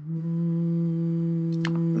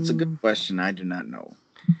 That's a good question. I do not know.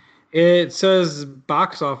 It says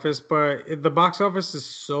box office, but the box office is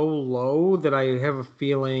so low that I have a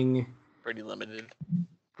feeling... Pretty limited.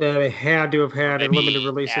 That it had to have had a limited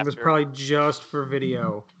release. After. It was probably just for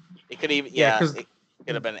video. It could even, it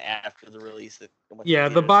could have been after the release.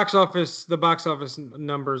 The box office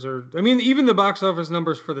numbers are. I mean, even the box office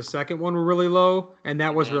numbers for the second one were really low, and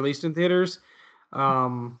that was released in theaters.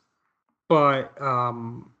 So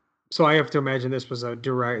I have to imagine this was a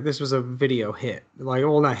video hit.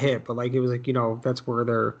 Not hit, but it was that's where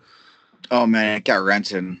they're. Oh man, it got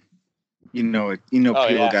rented. People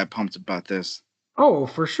got pumped about this. Oh,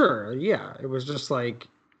 for sure. Yeah. It was just it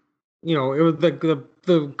was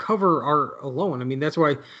the cover art alone. I mean, that's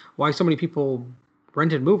why so many people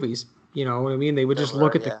rented movies. You know what I mean? They would just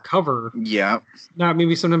look at the cover. Yeah.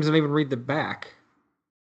 Sometimes not even read the back.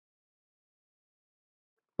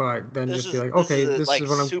 But then this just be okay, this is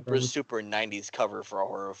what I'm super 90s cover for a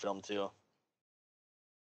horror film too.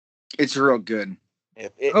 It's real good.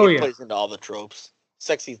 It plays into all the tropes.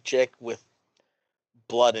 Sexy chick with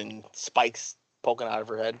blood and spikes poking out of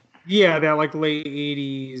her head. Yeah, that late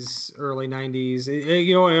 80s, early 90s.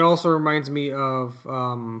 It also reminds me of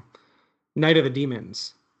Night of the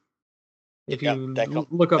Demons. If you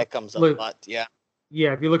look up, that comes up a lot. Yeah.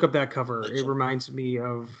 Yeah, if you look up that cover, it reminds me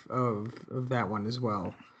of that one as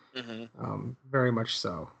well. Mm-hmm. Very much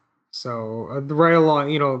so. So right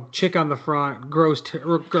along, chick on the front,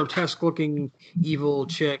 grotesque looking evil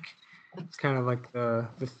chick. It's kind of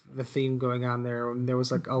the theme going on there. And there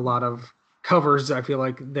was a lot of covers, I feel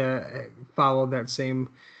that followed that same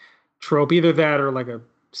trope. Either that or a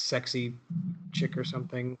sexy chick or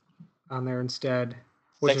something on there instead.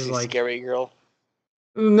 Which sexy, is scary girl.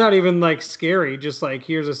 Not even scary, just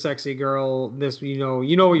here's a sexy girl. This you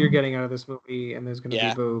know what you're getting out of this movie, and there's gonna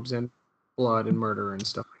be boobs and blood and murder and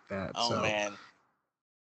stuff like that. Oh man.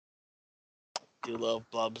 Do love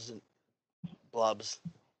blubs and blubs.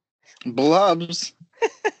 Blubs.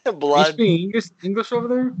 Blood. You speak English over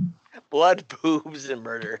there? Blood, boobs, and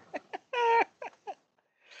murder.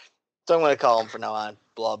 So I'm gonna call them from now on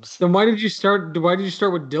blubs. Then why did you start with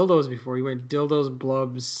dildos before you went dildos,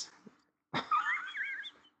 blubs?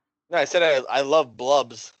 No, I said I love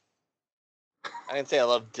blubs. I didn't say I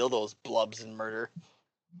love dildos, blubs, and murder.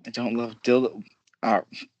 I don't love dildo. I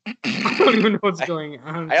don't even know what's going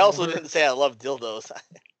on. I also didn't say I love dildos.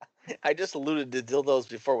 I just alluded to dildos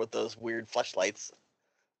before with those weird fleshlights.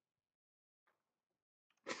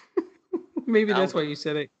 Maybe that's why you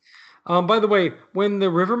said it. By the way, when the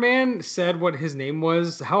Riverman said what his name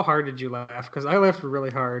was, how hard did you laugh? Because I laughed really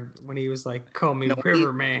hard when he was like, "Call me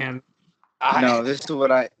Riverman." No, this is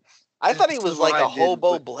what I thought he was like a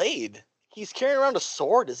hobo Blade. He's carrying around a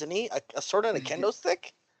sword, isn't he? A sword and a kendo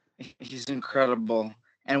stick? He's incredible.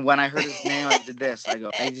 And when I heard his name, I did this. I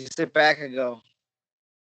just sit back and go.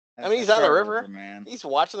 I mean, he's on the river. Man. He's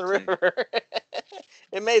watching the river.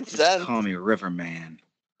 It made sense. Just call me Riverman.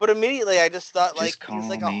 But immediately I just thought, like, he's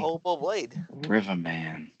like a hobo Blade.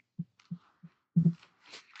 Riverman.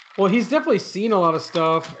 Well, he's definitely seen a lot of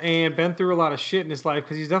stuff and been through a lot of shit in his life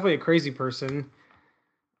because he's definitely a crazy person.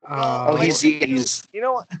 He's.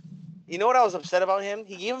 You know what I was upset about him?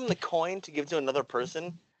 He gave him the coin to give to another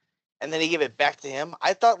person, and then he gave it back to him.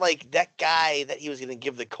 I thought, like, that guy that he was going to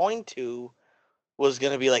give the coin to was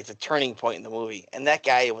going to be, like, the turning point in the movie. And that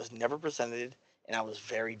guy was never presented, and I was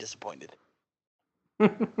very disappointed.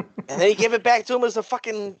 And then he gave it back to him as a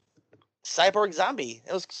fucking cyborg zombie.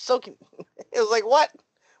 It was so... It was like, what?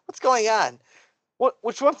 What's going on?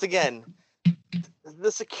 Which, once again,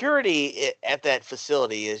 the security at that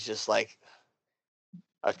facility is just, like,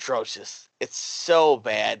 atrocious. It's so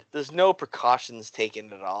bad. There's no precautions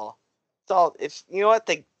taken at all. It's you know what?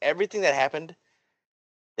 Everything that happened,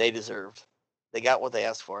 they deserved. They got what they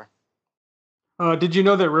asked for. Did you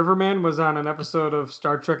know that Riverman was on an episode of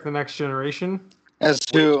Star Trek: The Next Generation? As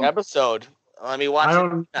to which episode? Let me watch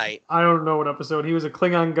it tonight. I don't know what episode. He was a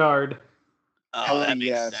Klingon guard. Oh, that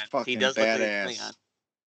makes sense. Fucking he does badass. Look like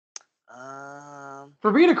a Klingon.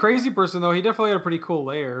 For being a crazy person, though, he definitely had a pretty cool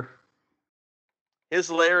lair. His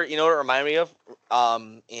lair, you know what it reminded me of?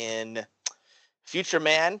 In Future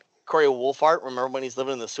Man, Corey Wolfhart. Remember when he's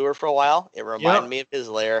living in the sewer for a while? It reminded me of his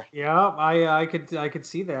lair. Yeah, I could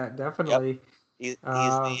see that definitely. Yep. He's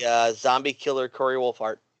the zombie killer, Corey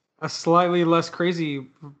Wolfhart. A slightly less crazy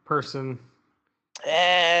person.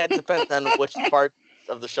 It depends on which part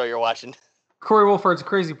of the show you're watching. Corey Wolfhart's a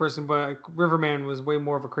crazy person, but Riverman was way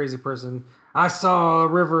more of a crazy person. I saw a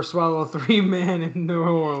river swallow 3 men in New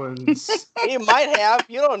Orleans. He might have.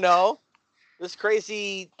 You don't know. This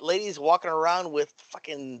crazy lady's walking around with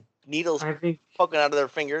fucking needles poking out of their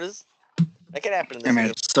fingers. That could happen in this movie.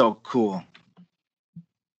 It's so cool.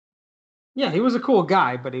 Yeah, he was a cool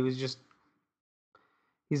guy, but he was just...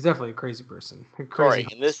 He's definitely a crazy person. Corey,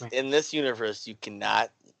 in this universe, you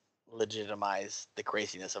cannot legitimize the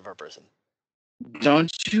craziness of a person. Don't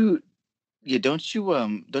you wish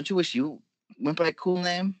you went by a cool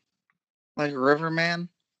name? Like Riverman?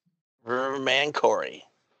 Riverman Corey.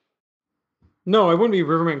 No, it wouldn't be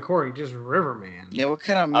Riverman Corey, just Riverman. Yeah, what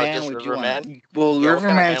kind of man would you want? Well,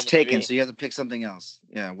 Riverman's taken, so you have to pick something else.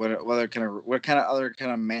 Yeah, what kind of other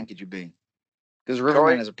kind of man could you be? Because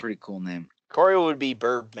Riverman is a pretty cool name. Corey would be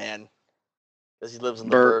Birdman, because he lives in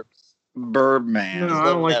the burbs. Birdman. No, I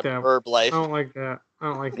don't like that. Burb life. I don't like that.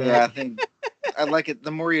 Yeah, I think I like it.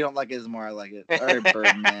 The more you don't like it, the more I like it. All right,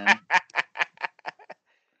 Birdman.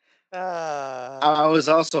 I was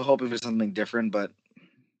also hoping for something different, but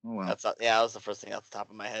oh well. That was the first thing off the top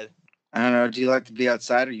of my head. I don't know. Do you like to be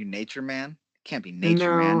outside? Are you nature man? Can't be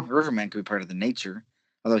nature man. Riverman could be part of the nature.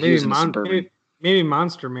 Although he was in suburban. Maybe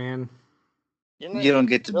Monster Man. You don't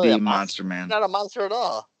get to be a monster man. You're not a monster at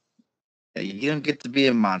all. Yeah, you don't get to be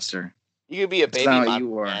a monster. You could be a baby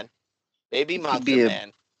monster man. Baby monster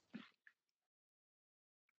man.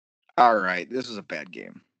 All right, this was a bad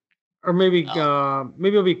game. Or maybe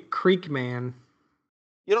it'll be Creek Man.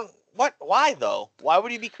 You don't what? Why though? Why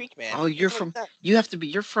would you be Creek Man? Oh, you're from. You have to be.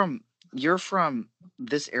 You're from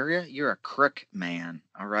this area. You're a Crick man.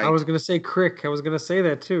 All right. I was gonna say Crick. I was gonna say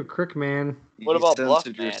that too. Crick Man. What about Bluff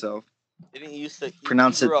Man? Yourself. Didn't you used to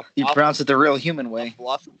pronounce it? You pronounce it the real human way.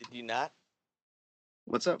 Bluff? Did you not?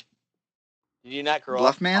 What's up? Did you not grow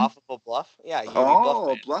Bluff up man? off of a bluff? Yeah.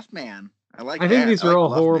 Bluff man. I like. I think these are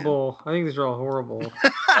all horrible. I think these are all horrible.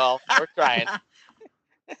 Well, we're trying.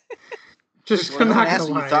 Just I'm not gonna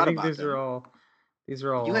lie. I think these are all. You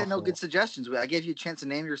awful. had no good suggestions. I gave you a chance to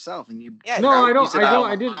name yourself, and you. Yeah, no, I don't.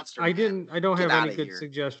 I don't have any good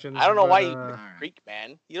suggestions. I don't know why you picked Creek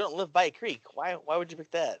Man. You don't live by a creek. Why would you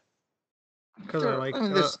pick that? Because I like.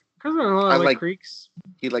 Because I like creeks.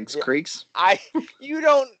 He likes creeks. You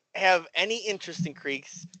don't have any interest in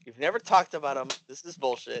creeks. You've never talked about them. This is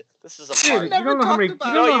bullshit. This is a farce. You don't know how many.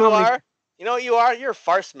 You know what you are? You know what you are? You're a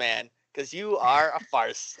farce man. Because you are a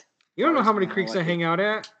farce. You don't know how many creeks I hang out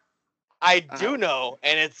at? I do know,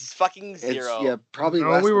 and it's fucking zero. Yeah, probably.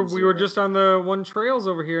 No, we were just on the one trails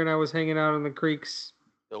over here, and I was hanging out in the creeks.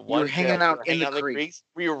 You were hanging out in the creeks.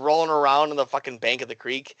 Were you rolling around in the fucking bank of the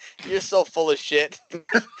creek? You're so full of shit.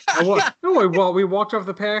 No, we walked off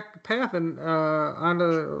the path and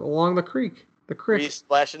along the creek. The crick. Were you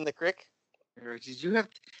splashing the crick? Did you have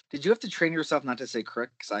to train yourself not to say crick?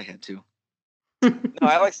 Because I had to. No,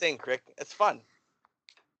 I like saying crick. It's fun.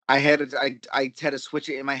 I had to switch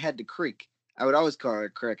it in my head to creek. I would always call it a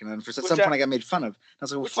crick, and then for some point I got made fun of. I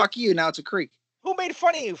was like, "Well, fuck you! Now it's a creek." Who made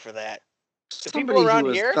fun of you for that? The people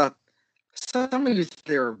around here. Somebody who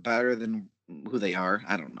they were better than who they are.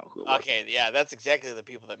 I don't know who. Okay, yeah, that's exactly the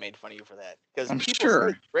people that made fun of you for that. Because people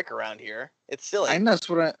say crick around here. It's silly. I know. That's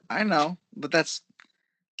what I know, but that's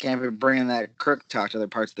can't be bringing that crick talk to other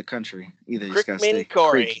parts of the country either. Crickman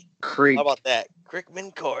Corey. Creek. How about that,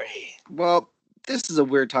 Crickman Corey? Well, this is a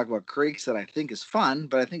weird talk about creeks that I think is fun,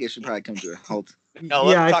 but I think it should probably come to a halt.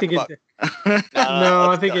 I think it.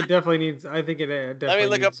 I think it definitely needs. I think it definitely. Let me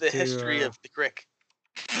look up the history of the crick.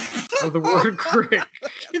 Of the word crick.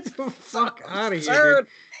 Get the fuck out of here.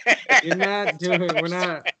 Dude. You're not doing. We're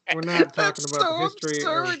not talking about the history.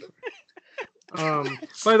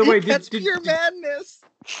 By the way, that's pure madness.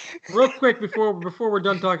 Real quick before we're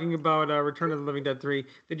done talking about Return of the Living Dead 3,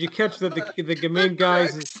 did you catch that the main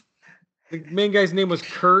guy's name was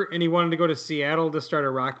Kurt and he wanted to go to Seattle to start a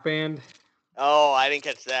rock band? Oh, I didn't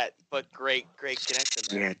catch that, but great connection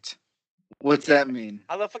there. Shit. What's that mean?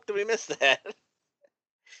 How the fuck did we miss that?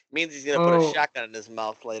 Means he's gonna put a shotgun in his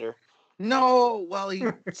mouth later. No, well he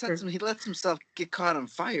lets himself get caught on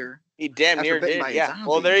fire. He damn near did. Yeah.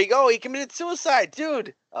 Well, there you go. He committed suicide,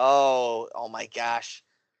 dude. Oh my gosh.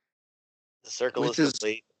 The circle is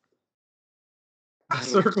complete. The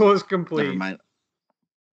circle is complete. Never mind.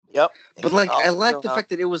 Yep. But I like the fact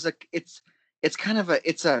that it's kind of a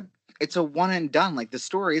one and done. Like the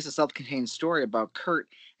story is a self-contained story about Kurt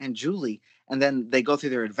and Julie, and then they go through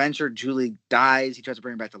their adventure. Julie dies. He tries to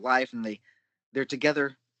bring her back to life, and they're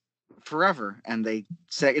together forever. And they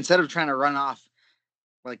say, instead of trying to run off,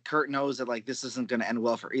 like Kurt knows that like this isn't going to end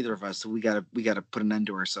well for either of us, so we gotta put an end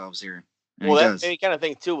to ourselves here. And well, that maybe kind of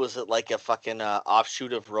thing too. Was it like a fucking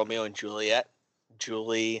offshoot of Romeo and Juliet?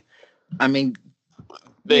 Julie. I mean,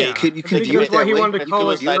 you can view it that he way. wanted to call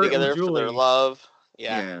it together for their love.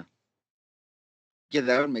 Yeah,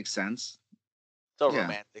 that would make sense. So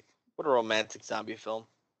romantic. What a romantic zombie film.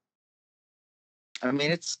 I mean,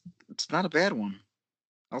 it's not a bad one.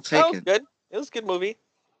 I'll take it. Good. It was a good movie.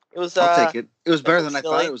 It was. I'll take it. It was better than I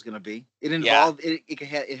thought it was going to be. It involved. It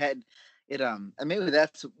and maybe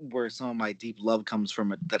that's where some of my deep love comes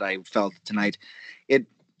from. That I felt tonight. It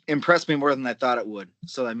impressed me more than I thought it would.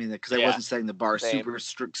 So I mean, because I wasn't setting the bar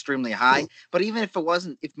extremely high. But even if it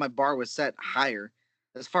wasn't, if my bar was set higher,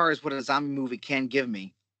 as far as what a zombie movie can give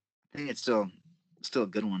me, I think it's still a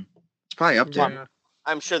good one. It's probably up there. Yeah.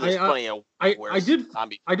 I'm sure there's plenty of. I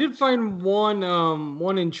did find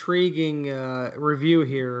one intriguing review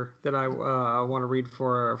here that I want to read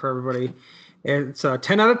for everybody. It's a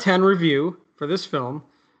 10 out of 10 review for this film.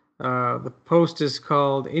 The post is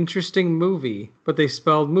called "Interesting Movie," but they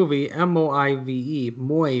spelled movie MOIVE,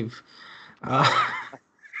 Moive.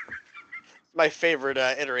 My favorite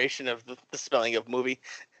iteration of the spelling of movie.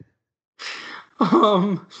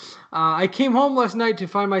 I came home last night to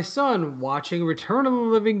find my son watching Return of the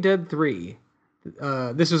Living Dead 3.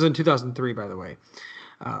 This was in 2003, by the way.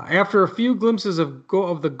 After a few glimpses of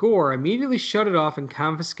the gore, I immediately shut it off and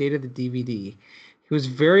confiscated the DVD. He was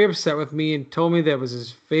very upset with me and told me that it was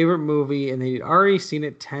his favorite movie and he'd already seen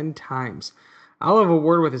it 10 times. I'll have a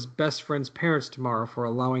word with his best friend's parents tomorrow for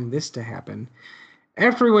allowing this to happen.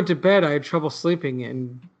 After we went to bed, I had trouble sleeping,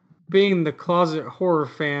 and being the closet horror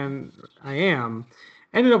fan I am,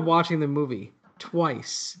 ended up watching the movie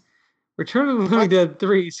twice. Return of the Living Dead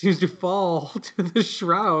 3 seems to fall to the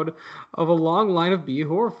shroud of a long line of B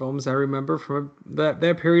horror films I remember from that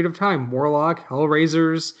period of time. Warlock,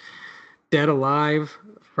 Hellraisers, Dead Alive,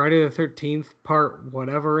 Friday the 13th, part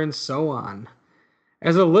whatever, and so on.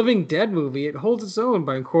 As a Living Dead movie, it holds its own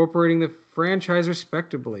by incorporating the franchise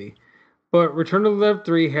respectably. But Return of the Dead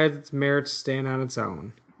 3 has its merits stand on its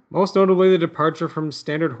own. Most notably the departure from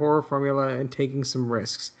standard horror formula and taking some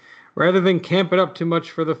risks. Rather than camp it up too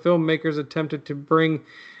much for the filmmakers attempted to bring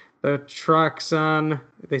the trioxan,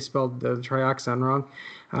 they spelled the trioxan wrong,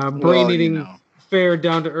 brain-eating fare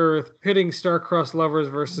down to earth, pitting star-crossed lovers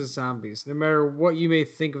versus zombies. No matter what you may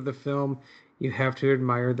think of the film, you have to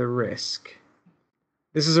admire the risk.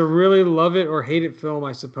 This is a really love it or hate it film,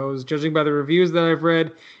 I suppose. Judging by the reviews that I've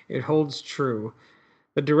read, it holds true.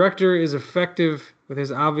 The director is effective with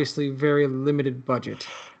his obviously very limited budget.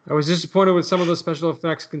 I was disappointed with some of the special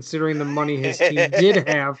effects considering the money his team did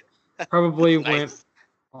have probably went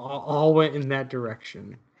in that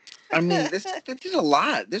direction. I mean, there's a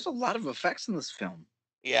lot. There's a lot of effects in this film.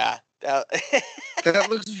 Yeah.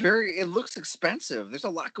 It looks expensive. There's a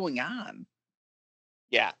lot going on.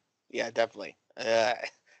 Yeah. Yeah, definitely.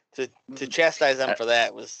 To chastise them for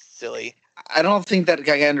that was silly. I don't think that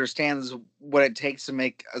guy understands what it takes to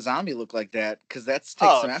make a zombie look like that, because that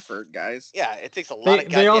takes some effort, guys. Yeah, it takes a lot of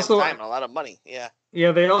goddamn time and a lot of money. Yeah.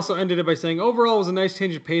 Yeah, they also ended it by saying, overall, it was a nice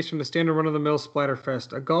change of pace from the standard run-of-the-mill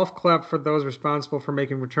Splatterfest. A golf clap for those responsible for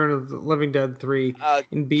making Return of the Living Dead 3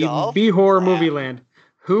 in B-horror movie land.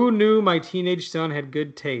 Who knew my teenage son had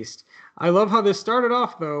good taste? I love how this started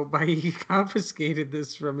off, though, by he confiscated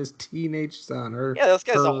this from his teenage son. Yeah, this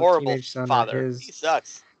guy's a horrible father. He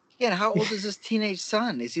sucks. Yeah, and how old is this teenage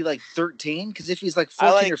son? Is he like 13? Because if he's like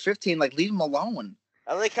 14 or 15, like, leave him alone.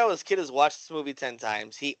 I like how his kid has watched this movie 10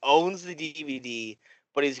 times. He owns the DVD,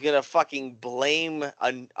 but he's going to fucking blame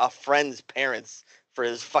a friend's parents for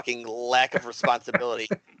his fucking lack of responsibility.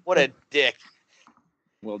 What a dick.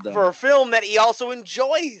 Well done. For a film that he also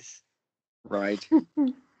enjoys. Right.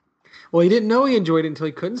 Well, he didn't know he enjoyed it until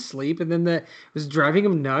he couldn't sleep, and then that was driving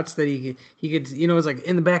him nuts that he could, you know, it was like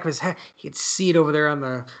in the back of his head, he could see it over there on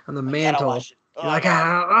the mantle.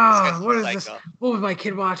 What is this? What was my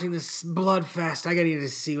kid watching this blood fest? I gotta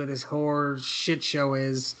see what this horror shit show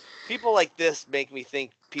is. People like this make me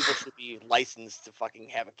think people should be licensed to fucking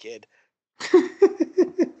have a kid.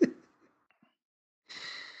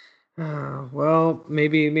 Well,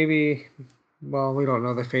 maybe. Well, we don't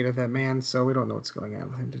know the fate of that man, so we don't know what's going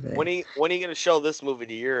on with him today. When are you gonna show this movie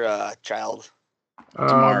to your child?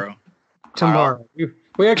 Tomorrow. Tomorrow.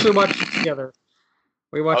 We actually watched it together.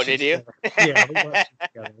 We watched. Oh, did you? Yeah, we watched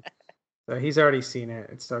it together. So he's already seen it.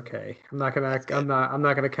 It's okay. I'm not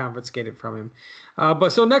gonna confiscate it from him.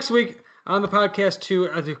 But so next week on the podcast to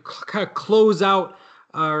kind of close out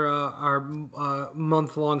our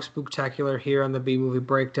month-long spooktacular here on the B Movie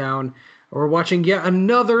Breakdown, we're watching yet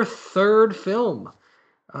another third film.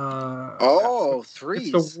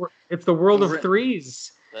 Threes. It's the world of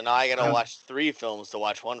threes. So now I gotta watch 3 films to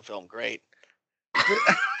watch 1 film. Great.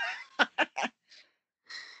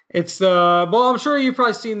 It's well, I'm sure you've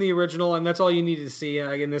probably seen the original, and that's all you needed to see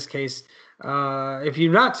in this case. If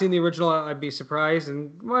you've not seen the original, I'd be surprised,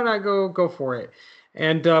 and why not go for it?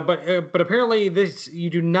 And but apparently this you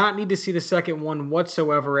do not need to see the second one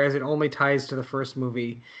whatsoever, as it only ties to the first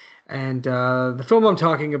movie. And the film I'm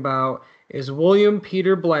talking about is William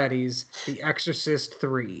Peter Blatty's The Exorcist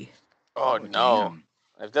 3. Oh no,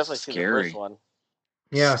 I've definitely seen the first one.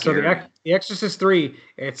 Yeah, scary. So the Exorcist 3,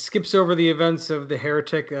 it skips over the events of the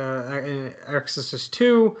heretic Exorcist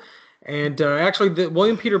 2, and actually,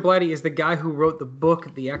 William Peter Blatty is the guy who wrote the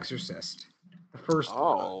book The Exorcist, the first.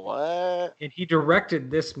 Oh, what? And he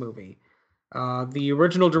directed this movie. The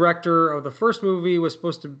original director of the first movie was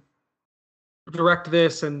supposed to direct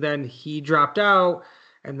this, and then he dropped out,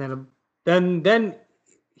 and then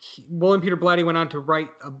William Peter Blatty went on to write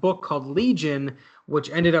a book called Legion, which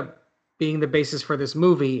ended up being the basis for this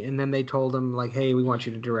movie, and then they told him, like, hey, we want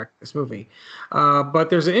you to direct this movie.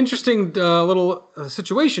 But there's an interesting little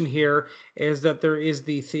situation here, is that there is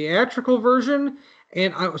the theatrical version,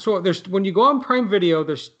 and so there's when you go on Prime Video,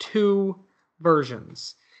 there's 2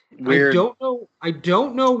 versions. Weird. I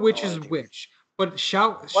don't know which is which, but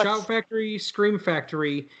Shout Factory, Scream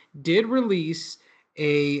Factory did release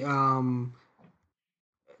a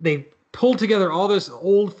they pulled together all this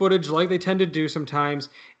old footage like they tend to do sometimes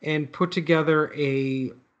and put together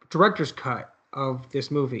a director's cut of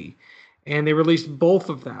this movie. And they released both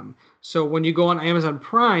of them. So when you go on Amazon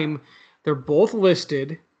Prime, they're both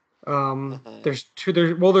listed. There's 2.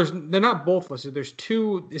 They're not both listed. There's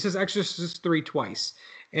 2. This is Exorcist 3 twice.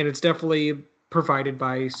 And it's definitely provided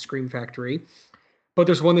by Scream Factory. But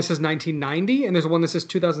there's one that says 1990, and there's one that says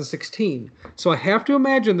 2016. So I have to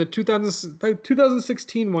imagine the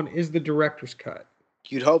 2016 one is the director's cut.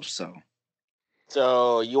 You'd hope so.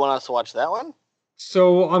 So you want us to watch that one?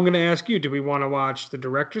 So I'm going to ask you, do we want to watch the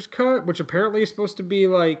director's cut, which apparently is supposed to be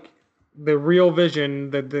like the real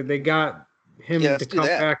vision that they got him to come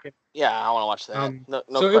back? Yeah, I want to watch that. No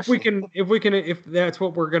so question. if that's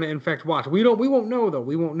what we're going to in fact watch, we won't know though.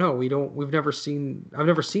 We won't know. I've never seen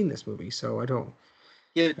this movie, so I don't.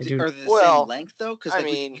 Yeah, are they the same length though? Because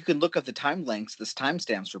you can look up the time lengths, the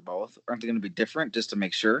timestamps for both. Aren't they going to be different just to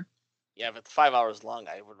make sure? Yeah, if it's 5 hours long,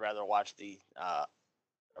 I would rather watch the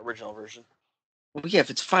original version. Well, yeah, if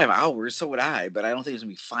it's 5 hours, so would I. But I don't think it's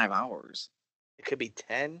going to be 5 hours. It could be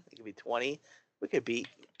 10. It could be 20.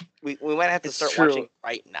 We might have to start watching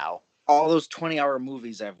right now. All those 20-hour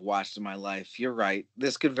movies I've watched in my life. You're right.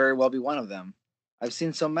 This could very well be one of them. I've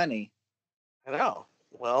seen so many. I know.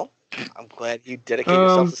 Well, I'm glad you dedicated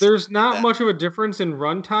yourself to there's not much of a difference in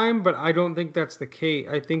runtime, but I don't think that's the case.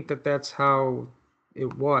 I think that's how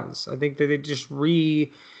it was. I think that they just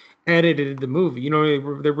edited the movie.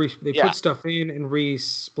 They put stuff in and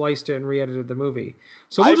re-spliced it and re-edited the movie.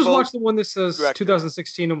 So we'll just watch the one that says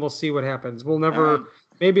 2016 and we'll see what happens. We'll never.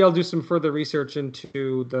 Maybe I'll do some further research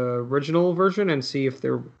into the original version and see if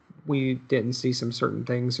we didn't see some certain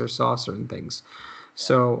things or saw certain things.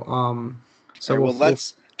 So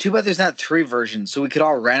let's. Too bad there's not 3 versions, so we could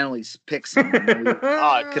all randomly pick some. And we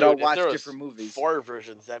could all watch different movies. 4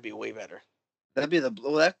 versions, that'd be way better. That'd be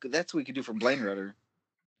that's what we could do for Blade Runner.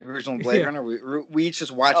 The original Blade Runner. We each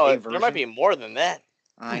just watch a version. There might be more than that.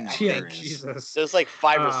 I know. Yeah, Jesus. There's like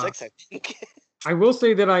 5 or 6, I think. I will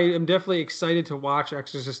say that I am definitely excited to watch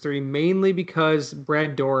Exorcist 3, mainly because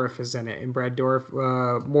Brad Dourif is in it, and Brad Dourif,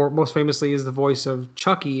 most famously, is the voice of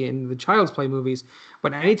Chucky in the Child's Play movies.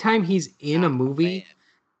 But anytime he's in a movie,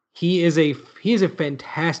 he is a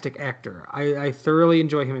fantastic actor. I thoroughly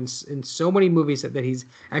enjoy him in so many movies that he's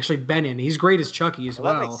actually been in. He's great as Chucky as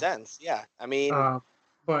well. That makes sense. Yeah, I mean,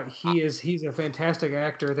 but he's a fantastic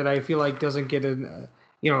actor that I feel like doesn't get an.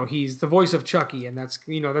 He's the voice of Chucky, and that's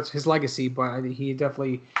his legacy. But he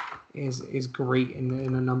definitely is great in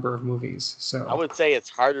a number of movies. So I would say it's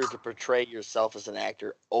harder to portray yourself as an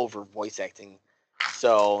actor over voice acting.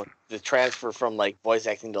 So the transfer from like voice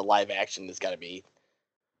acting to live action has got to be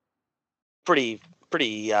pretty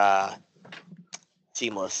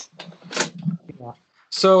seamless. Yeah.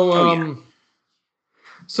 So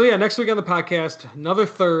next week on the podcast, another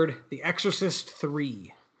third, The Exorcist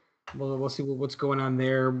 3. We'll see what's going on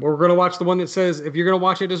there. We're going to watch the one that says, if you're going to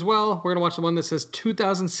watch it as well, we're going to watch the one that says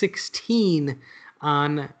 2016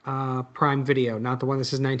 on Prime Video, not the one that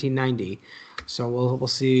says 1990. So we'll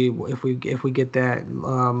see if we get that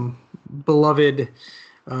beloved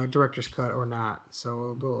director's cut or not.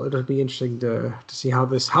 So it'll be interesting to see how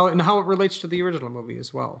it relates to the original movie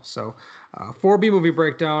as well. So 4B movie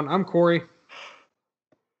breakdown. I'm Corey.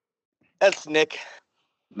 That's Nick.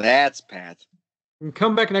 That's Pat. And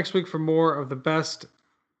come back next week for more of the best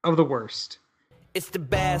of the worst. It's the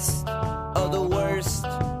best of the worst.